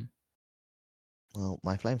 Mm. Well,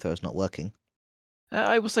 my flamethrower's not working.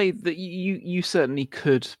 I will say that you certainly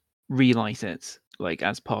could relight it, like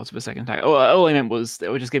as part of a second attack. All I meant was they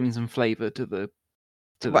were just giving some flavour to the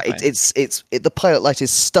Right, flame. the pilot light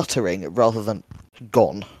is stuttering rather than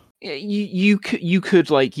gone. Yeah, you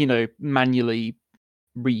could like manually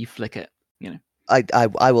re-flick it.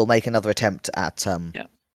 I will make another attempt at Yeah.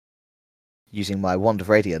 using my wand of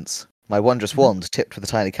radiance, my wondrous wand tipped with a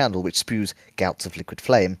tiny candle which spews gouts of liquid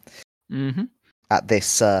flame Mm-hmm. at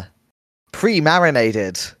this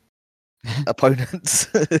pre-marinated opponent.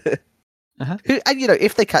 Uh-huh. Who, and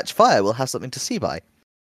if they catch fire, we'll have something to see by.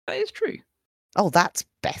 That is true. Oh, that's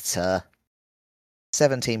better.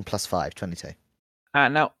 17 plus 5, 22.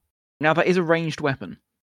 Now that is a ranged weapon.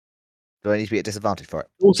 Do I need to be at disadvantage for it?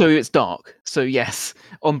 Also, it's dark, so yes,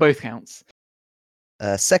 on both counts.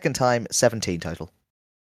 Second time, 17 total.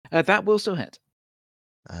 That will still hit.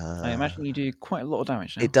 I Uh, imagine you do quite a lot of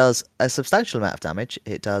damage now. It does a substantial amount of damage.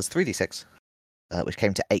 It does 3d6, which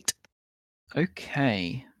came to 8.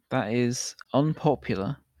 Okay, that is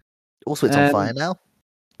unpopular. Also, it's on fire now,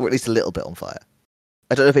 or at least a little bit on fire.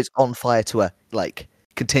 I don't know if it's on fire to a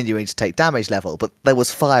continuing to take damage level, but there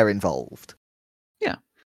was fire involved.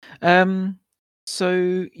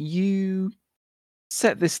 So you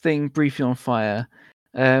set this thing briefly on fire.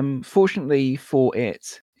 Fortunately for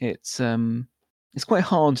it, it's quite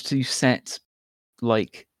hard to set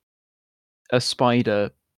like a spider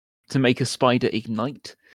to make a spider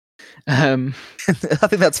ignite. I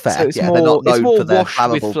think that's fair. So it's yeah, they're more not known for their washed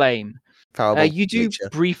with flammable, flame. flammable You do nature.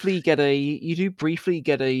 briefly get a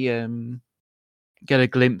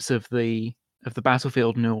glimpse of the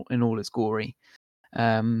battlefield in all its glory,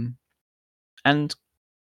 and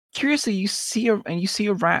curiously you see a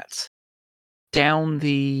rat down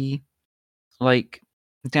the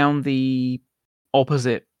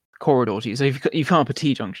opposite corridor to you. So if you come up a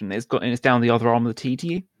T junction, it's down the other arm of the T to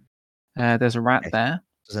you. There's a rat Okay. there,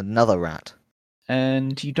 There's another rat.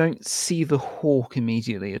 and you don't see the hawk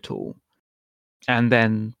immediately at all. And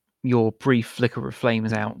then your brief flicker of flame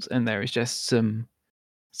is out, and there is just some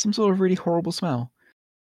sort of really horrible smell.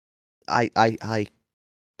 I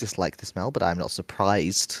dislike the smell, but I'm not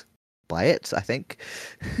surprised by it, I think.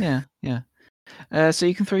 Yeah. So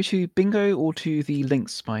you can throw to Bingo or to the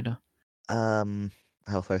lynx spider. I'll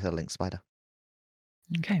throw the lynx spider.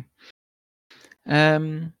 Okay.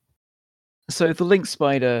 So the lynx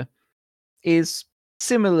spider is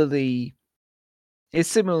similarly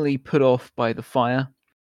put off by the fire.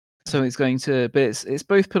 So it's going to, but it's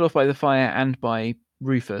both put off by the fire and by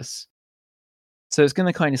Rufus. So it's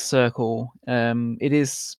going to kind of circle.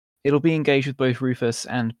 It'll be engaged with both Rufus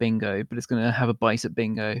and Bingo, but it's going to have a bite at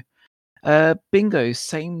Bingo. Bingo,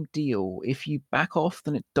 same deal. If you back off,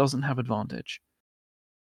 then it doesn't have advantage.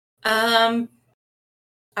 I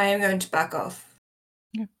am going to back off.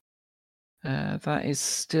 That is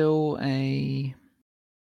still a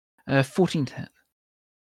 14 to hit.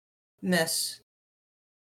 Miss.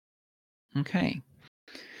 Okay.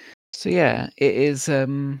 So yeah, it is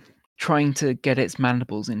trying to get its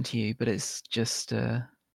mandibles into you, but it's just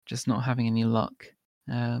not having any luck.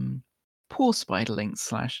 Poor spider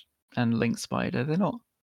lynx and lynx spider. They're not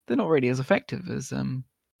really as effective as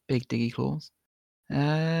big diggy claws.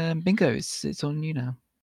 Bingo, it's on you now.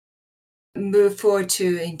 Move forward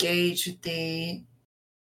to engage with the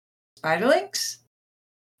spiderlings.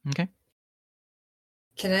 Okay.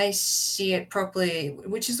 Can I see it properly?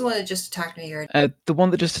 Which is the one that just attacked me? Or The one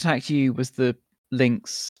that just attacked you was the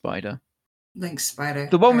lynx spider. lynx spider.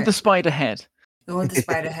 The one with Alright. the spider head. The one with the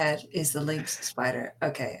spider head is the lynx spider.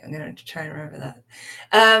 Okay, I'm going to try and remember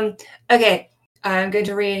that. Okay, I'm going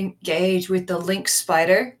to re-engage with the lynx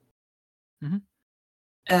spider. Mhm.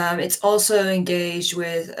 It's also engaged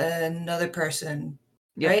with another person,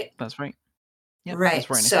 Yep, right? that's right. Yep, Right, that's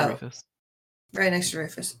right next so- to Rufus. Right next to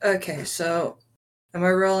Rufus. Okay, so am I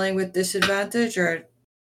rolling with disadvantage or...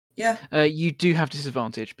 Yeah, You do have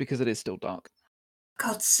disadvantage because it is still dark.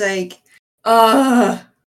 God's sake.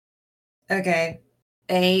 Okay,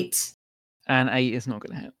 8. And 8 is not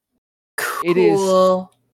going to hit. Cool. It is-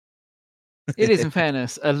 It is, in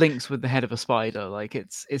fairness, a lynx with the head of a spider. Like,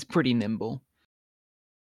 it's pretty nimble.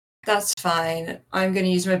 That's fine. I'm going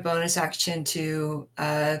to use my bonus action to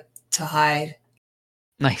hide.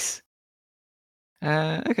 Nice.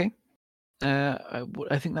 Okay.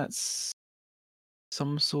 I think that's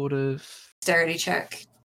some sort of... Dexterity check.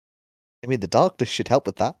 I mean, the darkness should help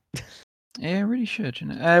with that. Yeah, it really should, you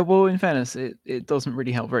know. Well, in fairness, it doesn't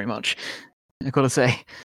really help very much, I've got to say.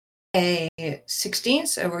 A 16,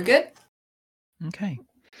 so we're good. Okay.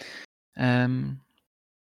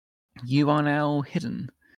 You are now hidden.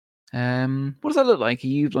 What does that look like? Are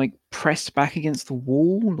you, like, pressed back against the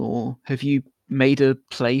wall, or have you made a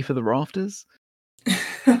play for the rafters?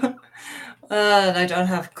 And I don't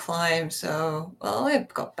have climb, so... Well, I've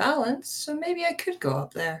got balance, so maybe I could go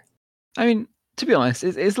up there. I mean, to be honest,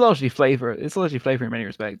 it's largely flavor. It's largely flavor in many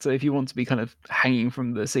respects. So if you want to be kind of hanging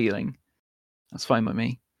from the ceiling, that's fine by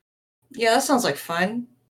me. Yeah, that sounds like fun.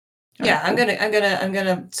 Alright, Yeah, I'm cool.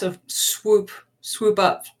 gonna sort of swoop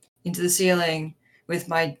up into the ceiling with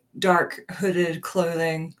my dark hooded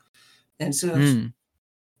clothing and sort of Hmm.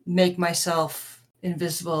 make myself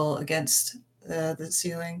invisible against the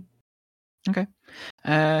ceiling.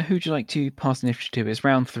 Who'd you like to pass initiative to? It's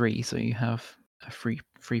round 3, so you have a free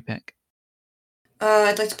pick.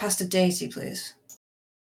 I'd like to pass to Daisy, please.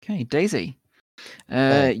 Okay, Daisy.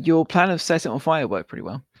 Okay. Your plan of set it on fire worked pretty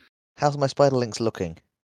well. How's my spiderlings looking?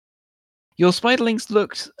 Your spiderlings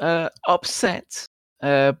looked upset,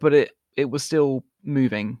 but it was still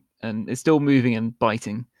moving, and it's still moving and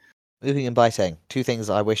biting. Moving and biting. 2 things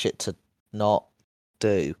I wish it to not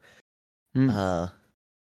do. Hmm.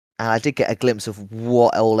 And I did get a glimpse of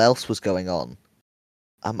what all else was going on.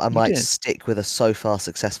 I You might did. stick with a so far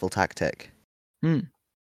successful tactic. Hmm.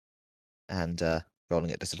 And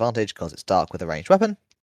rolling at disadvantage because it's dark with a ranged weapon.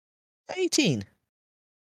 18.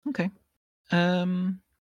 Okay.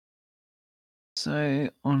 So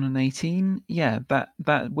on an 18, yeah, that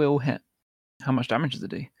will hit. How much damage does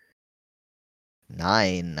it do?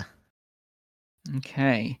 9.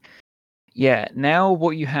 Okay. Yeah, now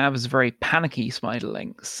what you have is a very panicky spider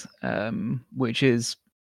lynx, which is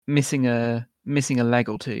missing a leg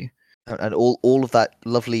or two. And all of that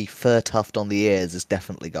lovely fur tuft on the ears is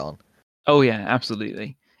definitely gone. Oh yeah,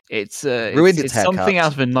 absolutely. It's Ruined its it's something haircut.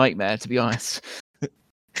 out of a nightmare, to be honest.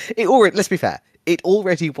 It already, let's be fair, it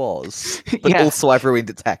already was. But Yeah. also I've ruined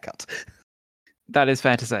its haircut. That is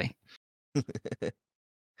fair to say.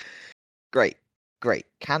 Great.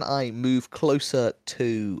 Can I move closer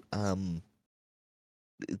to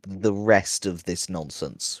the rest of this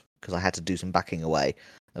nonsense? Because I had to do some backing away.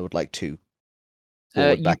 I would like to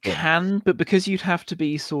forward You back in. can, but because you would have to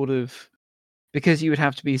be sort of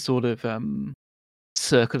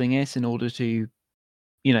circling it in order to,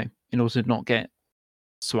 in order to not get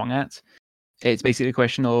swung at. It's basically a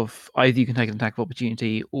question of either you can take an attack of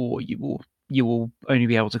opportunity, or you will only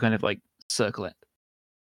be able to kind of like circle it.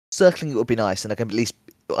 Circling it would be nice, and I can at least.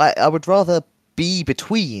 I would rather be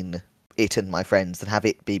between it and my friends than have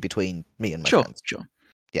it be between me and my Sure, friends. sure.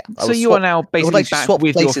 Yeah. I So would you swap- are now I would basically like to back swap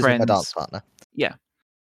with your places with my friends. dance partner. Yeah,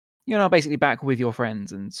 you're now basically back with your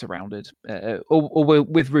friends and surrounded, or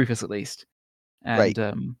with Rufus at least, and Great. Big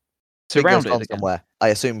Girl's surrounded gone again. somewhere. I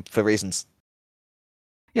assume for reasons.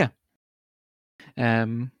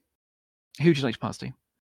 Who'd you like to pass to?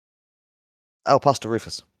 I'll pass to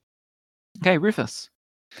Rufus. Okay, Rufus.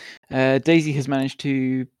 Daisy has managed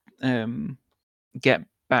to get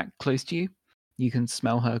back close to you. You can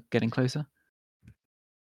smell her getting closer.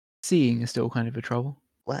 Seeing is still kind of a trouble.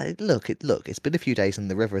 Well, look, it's been a few days and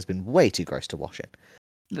the river has been way too gross to wash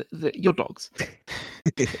in. Your dogs.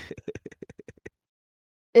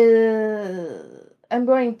 I'm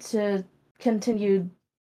going to continue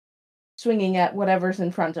swinging at whatever's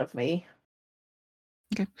in front of me.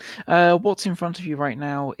 What's in front of you right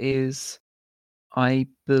now is, I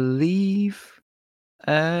believe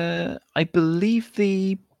the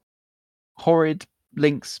horrid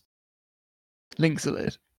Lynx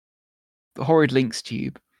alert. The horrid Lynx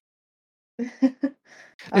tube.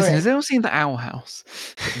 Listen, has anyone seen the Owl House?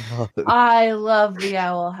 No. I love the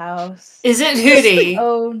Owl House. Is it Hootie?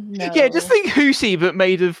 Oh no. Yeah, just think Hootie, but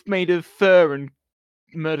made of fur and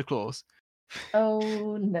murder claws.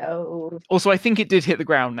 Oh no. Also, I think it did hit the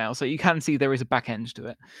ground now, so you can see there is a back end to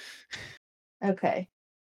it. Okay.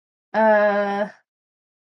 That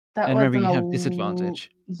And was remember, an you have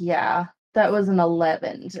disadvantage. Yeah, that was an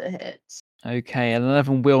 11 to hit. Okay, an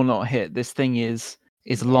 11 will not hit. This thing is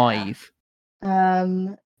live.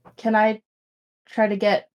 Can I try to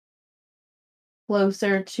get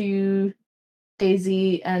closer to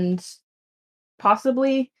Daisy and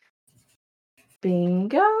possibly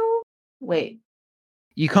Bingo? Wait.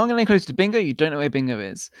 You can't get any closer to Bingo. You don't know where Bingo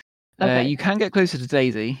is. Okay. You can get closer to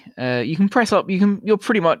Daisy. You can press up. You can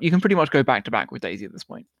pretty much go back to back with Daisy at this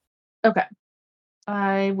point. Okay.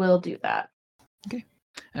 I will do that. Okay.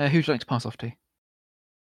 Who'd you like to pass off to?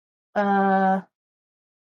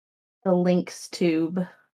 The Lynx tube,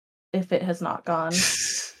 if it has not gone.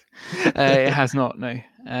 It has not. No.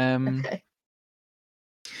 Okay.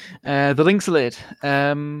 The Lynx lid.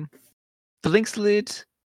 The Lynx lid.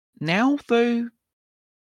 Now though.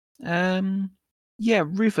 Yeah,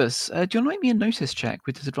 Rufus. Do you want to make me a notice check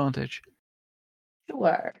with disadvantage?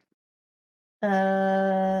 Sure.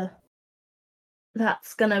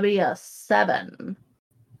 That's gonna be a 7.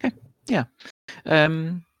 Okay. Yeah.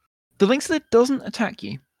 The Lynx lid doesn't attack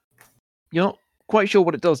you. You're not quite sure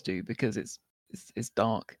what it does do because it's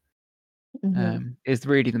dark. Mhm. Is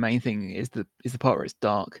really the main thing. Is the part where it's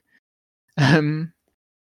dark. Nope,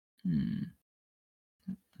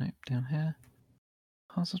 down here.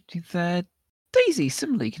 Pass off to there. Daisy,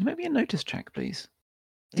 similarly, can you make me a notice check, please?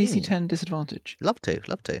 DC 10 disadvantage. Love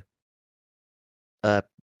to.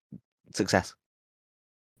 Success.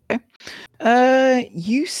 Okay.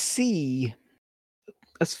 You see,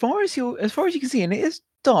 as far as you can see, and it is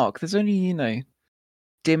dark. There's only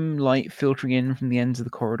dim light filtering in from the ends of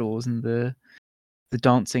the corridors and the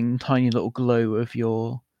dancing tiny little glow of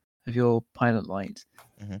your pilot light.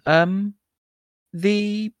 Mm-hmm.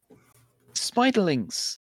 The spider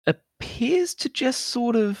lynx appears to just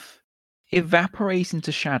sort of evaporate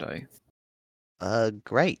into shadow.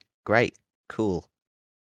 Great, cool.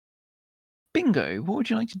 Bingo, what would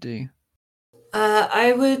you like to do?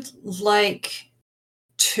 I would like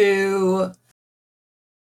to.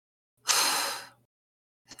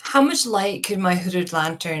 How much light could my hooded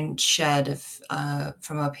lantern shed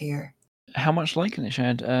from up here? How much light can it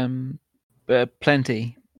shed?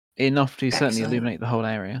 Plenty. Enough to certainly Excellent. illuminate the whole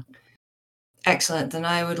area. Excellent. Then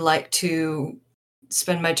I would like to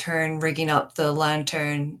spend my turn rigging up the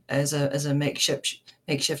lantern as a makeshift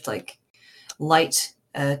like light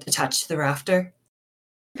attached to the rafter.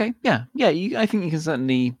 Okay, yeah. I think you can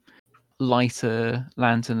certainly light a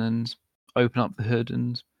lantern and open up the hood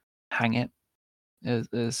and hang it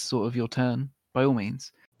as sort of your turn, by all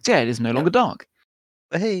means. So yeah, it is no longer dark.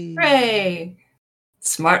 Hey! Hooray!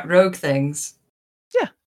 Smart rogue things. Yeah.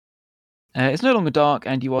 It's no longer dark,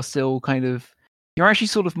 and you are still you're actually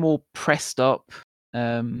sort of more pressed up.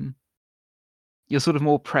 You're sort of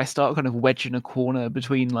more pressed up, kind of wedged in a corner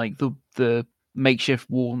between like the makeshift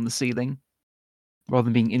wall and the ceiling, rather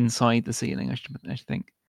than being inside the ceiling, I should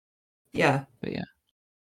think. Yeah. But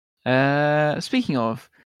yeah. Speaking of,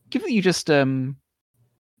 given that you just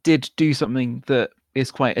did do something that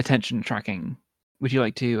is quite attention tracking, would you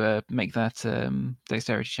like to make that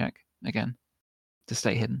dexterity check again to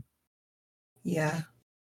stay hidden? Yeah.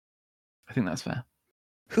 I think that's fair.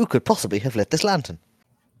 Who could possibly have lit this lantern?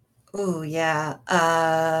 Oh yeah.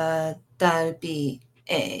 That'd be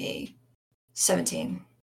a 17.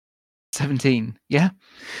 17. Yeah,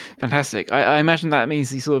 fantastic. I imagine that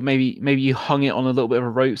means you sort of maybe you hung it on a little bit of a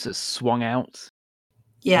rope that swung out.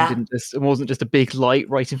 Yeah. It wasn't just a big light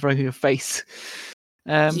right in front of your face.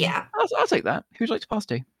 Yeah. I'll take that. Who'd you like to pass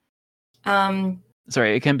to?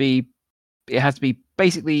 Sorry, It has to be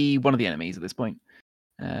basically one of the enemies at this point.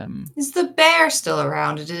 Is the bear still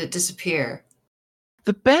around, or did it disappear?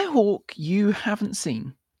 The bear hawk you haven't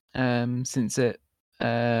seen since it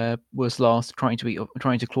was last trying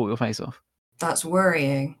to claw your face off. That's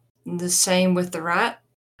worrying. The same with the rat?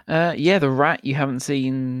 Yeah, the rat you haven't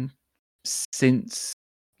seen since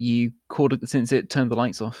it turned the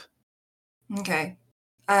lights off. Okay.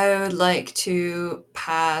 I would like to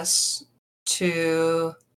pass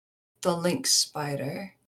to the link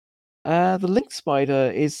spider. The link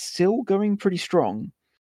spider is still going pretty strong,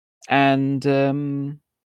 and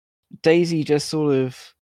Daisy just sort of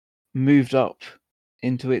moved up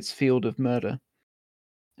into its field of murder.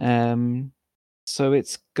 So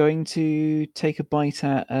it's going to take a bite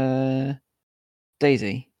at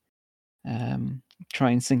Daisy.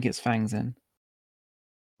 Try and sink its fangs in.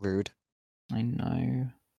 Rude. I know.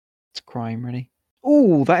 It's crime, really.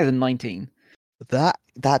 Ooh, that is a 19. That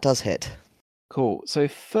does hit. Cool. So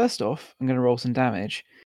first off, I'm going to roll some damage.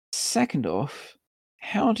 Second off,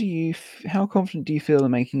 how confident do you feel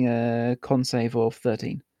in making a con save of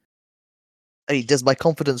 13? Hey, does my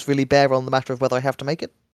confidence really bear on the matter of whether I have to make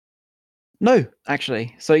it? No,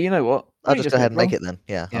 actually. So you know what? I'll just go ahead and make roll. it then.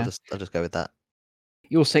 Yeah, Yeah. I'll just go with that.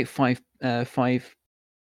 You'll take five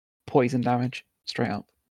poison damage straight up.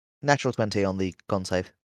 Natural 20 on the con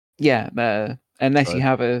save. Yeah, unless So- you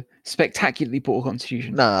have a spectacularly poor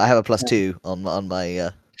constitution. No, I have a +2 on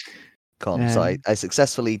my con, so I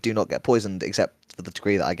successfully do not get poisoned except for the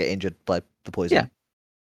degree that I get injured by the poison. Yeah.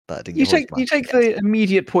 But I didn't You get poisoned take by it. the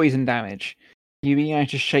immediate poison damage. You being able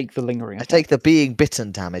to shake the lingering. I effect. take the being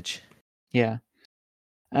bitten damage. Yeah.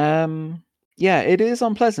 Yeah, it is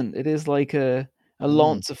unpleasant. It is like a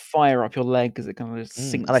lance of fire up your leg as it kind of just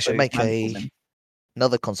sinks. And I should those make mantles in.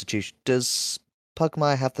 another constitution. Does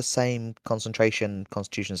Pugmire have the same constitution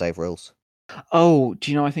save rules? Oh,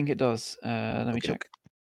 do you know? I think it does. Let me Okay, check.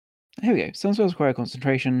 Here we go. Some spells require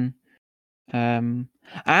concentration. Okay.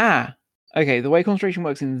 The way concentration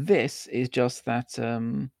works in this is just that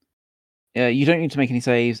you don't need to make any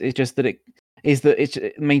saves. It's just that it's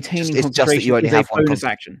maintaining It's just that concentration you only is a have one bonus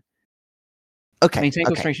action. Okay. Maintain Okay.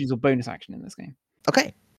 concentration is a bonus action in this game.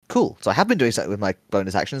 Okay. Cool. So I have been doing so with my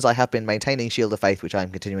bonus actions. I have been maintaining Shield of Faith, which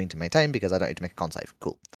I'm continuing to maintain because I don't need to make a con save.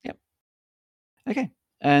 Cool. Okay,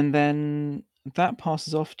 and then that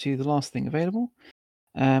passes off to the last thing available.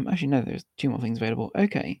 Actually, no, there's 2 more things available.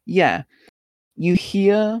 Okay, yeah, you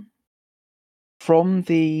hear from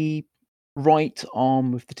the right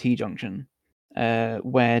arm of the T junction,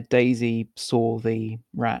 where Daisy saw the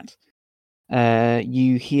rat.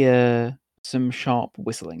 You hear some sharp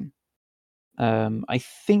whistling. I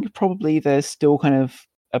think probably there's still kind of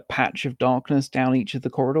a patch of darkness down each of the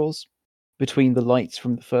corridors between the lights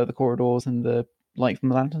from the further corridors and the light from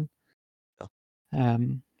the lantern.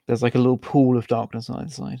 There's like a little pool of darkness on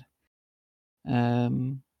either side.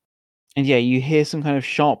 And yeah, you hear some kind of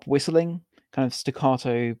sharp whistling, kind of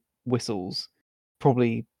staccato whistles.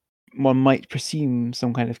 Probably one might presume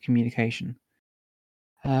some kind of communication.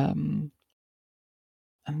 And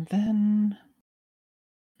then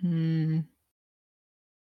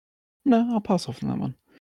no, I'll pass off on that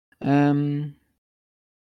one.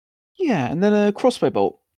 Yeah, and then a crossbow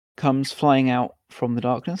bolt comes flying out from the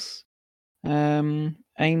darkness,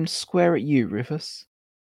 aimed square at you, Rufus.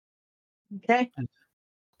 Okay.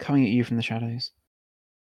 Coming at you from the shadows.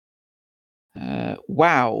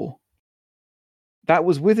 Wow. That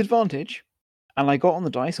was with advantage, and I got on the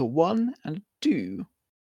dice a 1 and a 2.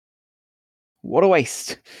 What a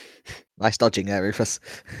waste. Nice dodging there, Rufus.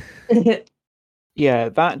 Yeah,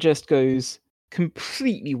 that just goes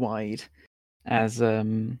completely wide as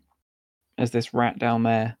this rat down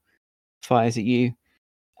there fires at you.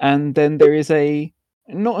 And then there is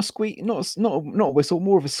not a squeak, not a whistle,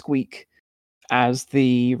 more of a squeak as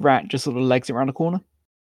the rat just sort of legs it around a corner.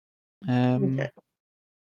 Okay.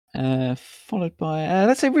 Followed by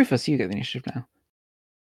let's say Rufus, you get the initiative now.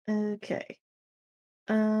 Okay.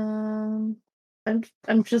 I'm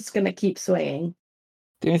just gonna keep swinging.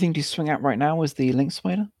 The only thing to swing at right now is the link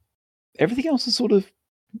spider. Everything else has sort of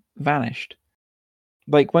vanished.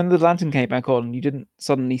 Like when the lantern came back on, you didn't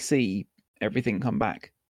suddenly see everything come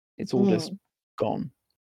back. It's all just gone.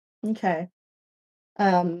 Okay.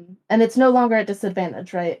 And it's no longer at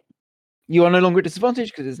disadvantage, right? You are no longer at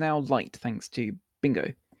disadvantage because it's now light thanks to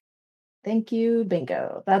Bingo. Thank you,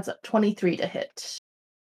 bingo. That's a 23 to hit.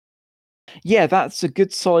 Yeah, that's a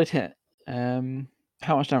good solid hit. How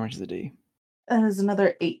much damage does it do? That is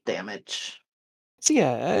another 8 damage. So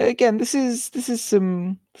yeah, again, this is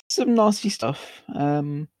some nasty stuff.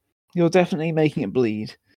 You're definitely making it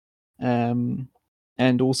bleed, and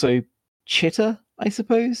also chitter, I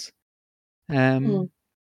suppose.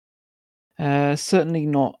 Certainly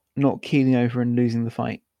not keeling over and losing the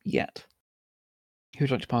fight yet. Who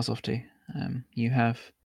would you like to pass off to? You have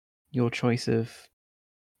your choice of.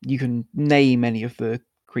 You can name any of the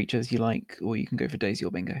creatures you like, or you can go for Daisy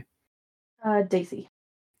or Bingo. Daisy.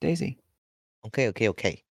 Daisy.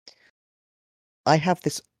 Okay. I have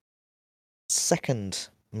this second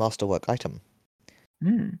masterwork item.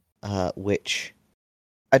 Hmm. which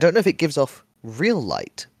I don't know if it gives off real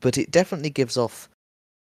light, but it definitely gives off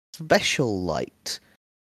special light.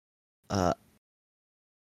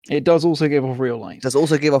 It does also give off real light. Does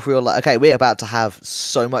also give off real light. Okay, we're about to have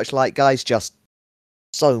so much light, guys. Just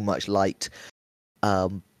so much light.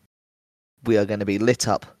 We are going to be lit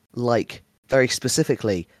up like, very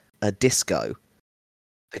specifically, a disco.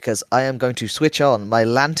 Because I am going to switch on my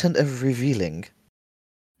Lantern of Revealing,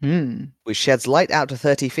 which sheds light out to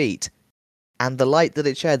 30 feet, and the light that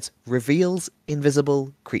it sheds reveals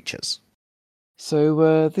invisible creatures.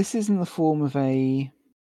 So this is in the form of a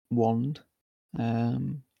wand.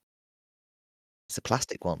 It's a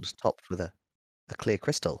plastic wand topped with a clear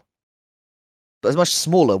crystal. But it's a much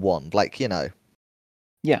smaller wand, like, Yeah.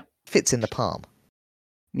 fits in the palm.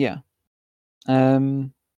 Yeah.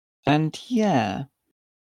 And yeah,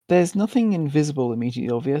 there's nothing invisible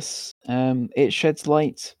immediately obvious. It sheds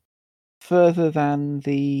light further than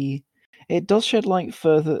the... It does shed light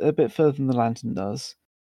a bit further than the lantern does.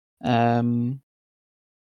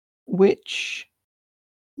 Which,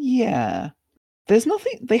 yeah, there's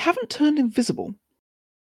nothing... They haven't turned invisible.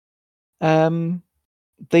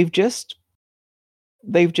 They've just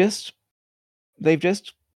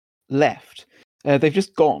left. They've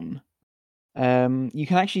just gone. You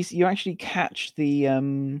actually catch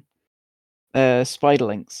the spider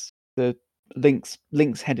lynx, the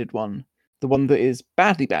lynx headed one, the one that is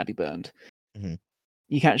badly burned. Mhm.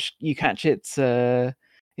 You catch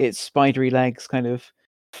its spidery legs kind of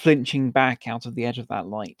flinching back out of the edge of that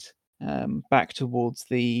light, back towards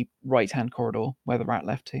the right hand corridor where the rat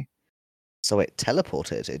left to. So it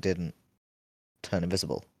teleported, it didn't turn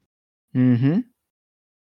invisible. Mm-hmm.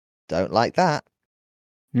 Don't like that.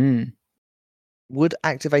 Mm. Would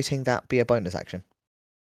activating that be a bonus action?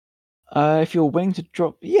 If you're willing to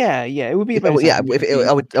drop, yeah, it would be a If I- bonus yeah, action, if it would be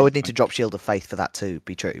I would bonus need to action. drop Shield of Faith for that to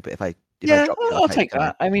be true. But if I Yeah, drop Shield of I'll Faith, take then I-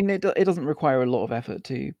 that. I mean, it doesn't require a lot of effort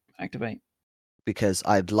to activate. because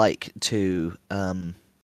I'd like to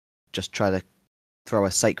just try to throw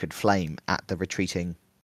a sacred flame at the retreating,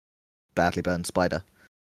 badly burned spider,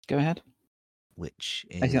 Go ahead. which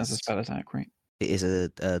I think that's a is spell attack, right? it is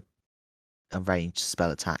a ranged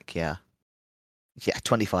spell attack. Yeah,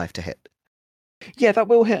 25 to hit. Yeah, that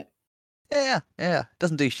will hit. Yeah.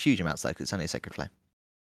 Doesn't do huge amounts though, 'cause it's only a sacred flame.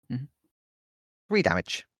 Mhm. 3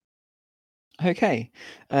 damage. Okay,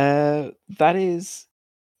 that is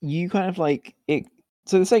you kind of like it.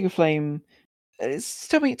 So the sacred flame.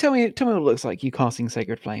 Tell me what it looks like. You casting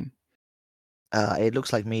sacred flame. It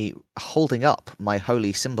looks like me holding up my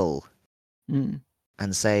holy symbol Mm.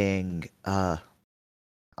 and saying, "I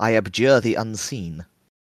abjure the unseen,"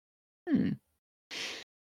 Hmm.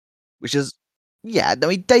 which is, yeah. I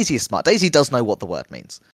mean, Daisy is smart. Daisy does know what the word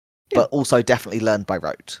means, Yeah. but also definitely learned by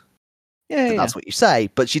rote. Yeah, So that's what you say,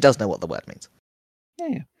 but she does know what the word means.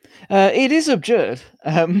 yeah. It is abjured.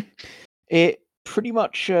 It pretty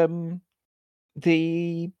much it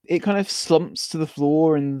kind of slumps to the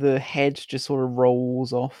floor and the head just sort of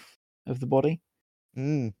rolls off of the body.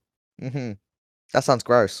 Mm-hmm. That sounds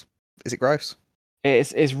gross. Is it gross?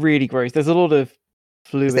 It's really gross. There's a lot of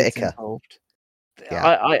fluids ichor? involved.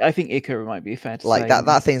 Yeah. I think ichor might be fair to Like say.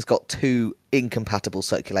 that thing's got 2 incompatible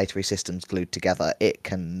circulatory systems glued together. It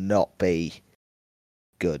cannot be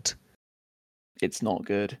good. It's not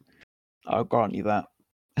good. I'll grant you that.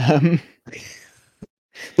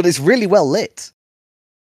 But it's really well lit.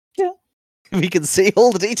 Yeah. We can see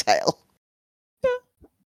all the detail.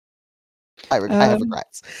 I have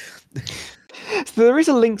regrets. So there is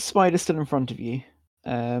a lynx spider still in front of you,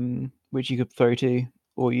 which you could throw to,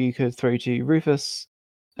 or you could throw to Rufus.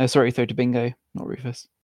 Throw to Bingo, not Rufus.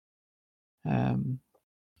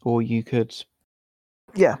 Or you could,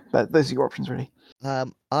 yeah, those are your options really.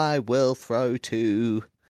 I will throw to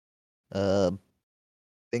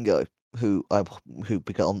Bingo, who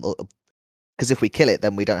become, because if we kill it,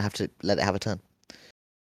 then we don't have to let it have a turn.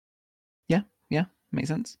 Yeah, makes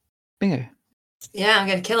sense. Bingo, Yeah, I'm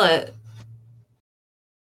gonna kill it.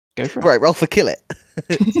 go for it. Right, roll for kill it.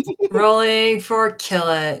 Rolling for kill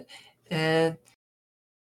it.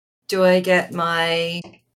 Do I get my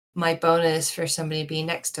bonus for somebody being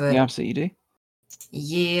next to it? You absolutely do.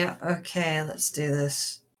 Yeah, okay, let's do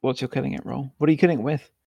this. What's your killing it roll? What are you killing it with?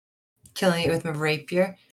 Killing it with my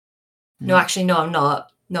rapier. No, actually, no, I'm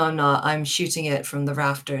not. No, I'm not. I'm shooting it from the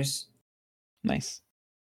rafters. Nice.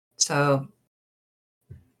 So,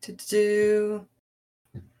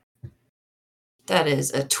 that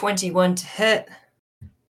is a 21 to hit.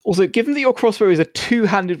 Also, given that your crossbow is a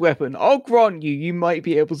two-handed weapon, I'll grant you might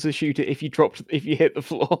be able to shoot it if you hit the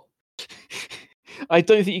floor. I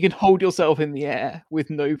don't think you can hold yourself in the air with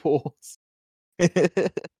no pause.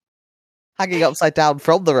 Hanging upside down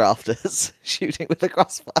from the rafters, shooting with a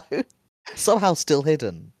crossbow. Somehow still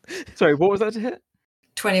hidden. Sorry, what was that to hit?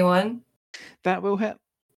 21. That will hit.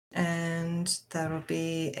 And that'll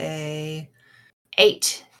be a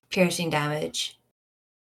 8 piercing damage.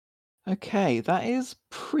 Okay, that is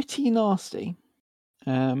pretty nasty.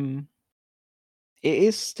 It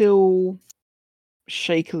is still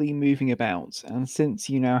shakily moving about, and since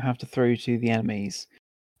you now have to throw to the enemies,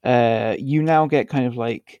 you now get kind of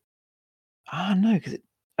like, no, because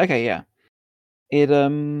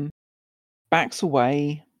it backs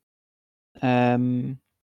away, down.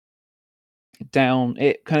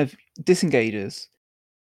 It kind of disengages,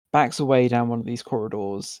 backs away down one of these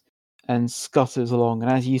corridors, and scutters along.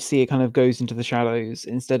 And as you see, it kind of goes into the shadows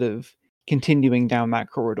instead of continuing down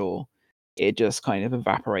that corridor. It just kind of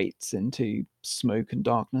evaporates into smoke and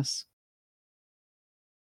darkness.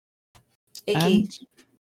 Icky.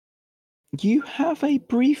 And you have a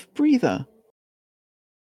brief breather.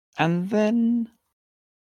 And then...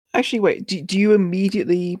 Actually, wait, do you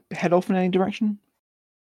immediately head off in any direction?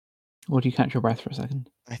 Or do you catch your breath for a second?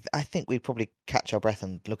 I think we'd probably catch our breath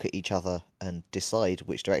and look at each other and decide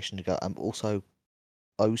which direction to go. Also,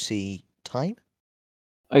 OC time?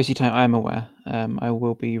 OC time, I'm aware. I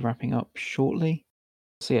will be wrapping up shortly.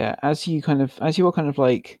 So yeah, as you are kind of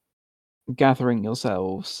like gathering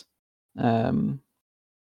yourselves,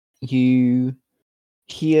 you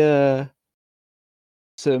hear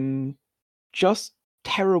some just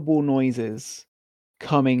terrible noises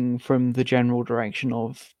coming from the general direction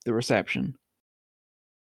of the reception.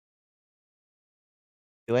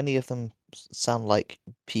 Do any of them sound like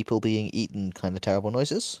people being eaten kind of terrible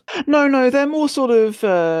noises? No, they're more sort of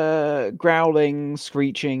growling,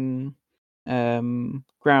 screeching, yowling,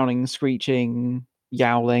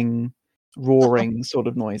 roaring sort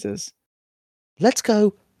of noises. Let's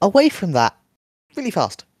go away from that really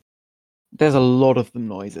fast. There's a lot of them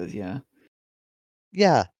noises, yeah.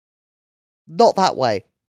 Yeah. Not that way.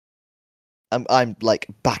 I'm like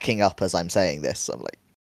backing up as I'm saying this. I'm like,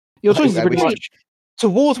 Your choice is I pretty wish- much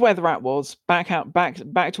towards where the rat was, back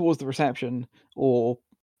towards the reception, or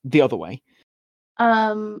the other way.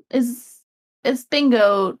 Is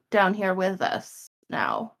Bingo down here with us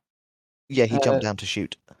now? Yeah, he jumped down to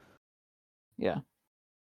shoot. Yeah.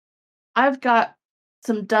 I've got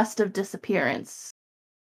some dust of disappearance,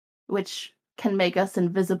 which can make us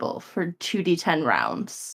invisible for 2d10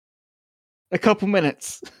 rounds. A couple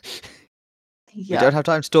minutes. We Yeah. don't have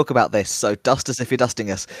time to talk about this, so dust us if you're dusting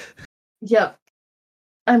us. Yep.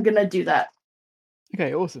 I'm gonna do that.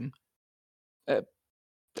 Okay, awesome.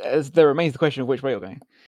 As there remains the question of which way you're going.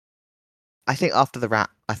 I think after the rat,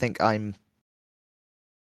 I think I'm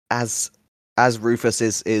as Rufus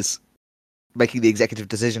is making the executive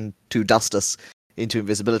decision to dust us into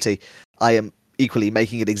invisibility, I am equally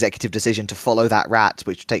making an executive decision to follow that rat,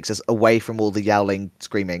 which takes us away from all the yowling,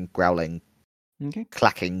 screaming, growling, Okay.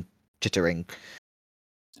 clacking, chittering.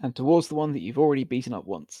 And towards the one that you've already beaten up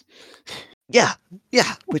once. Yeah,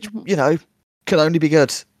 which, can only be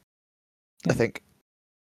good, I think.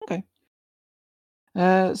 Okay.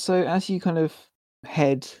 So as you kind of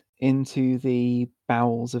head into the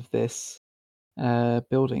bowels of this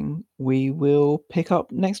building, we will pick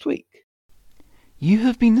up next week. You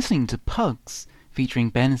have been listening to Pugs, featuring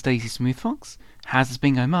Ben as Daisy Smoothfox, Haz as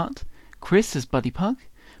Bingo Mutt, Chris as Buddy Pug,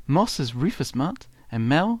 Moss as Rufus Mutt, and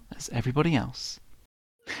Mel as everybody else.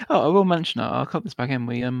 Oh, I will mention, I'll cut this back in,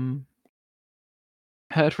 we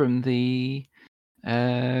heard from the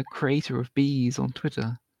creator of Bees on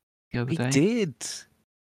Twitter the other We day, did.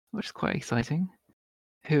 which is quite exciting,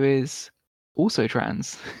 who is also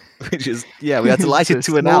trans. Which is, we are delighted It's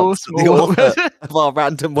a to announce that the small- author of our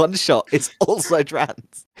random one-shot is also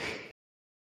trans.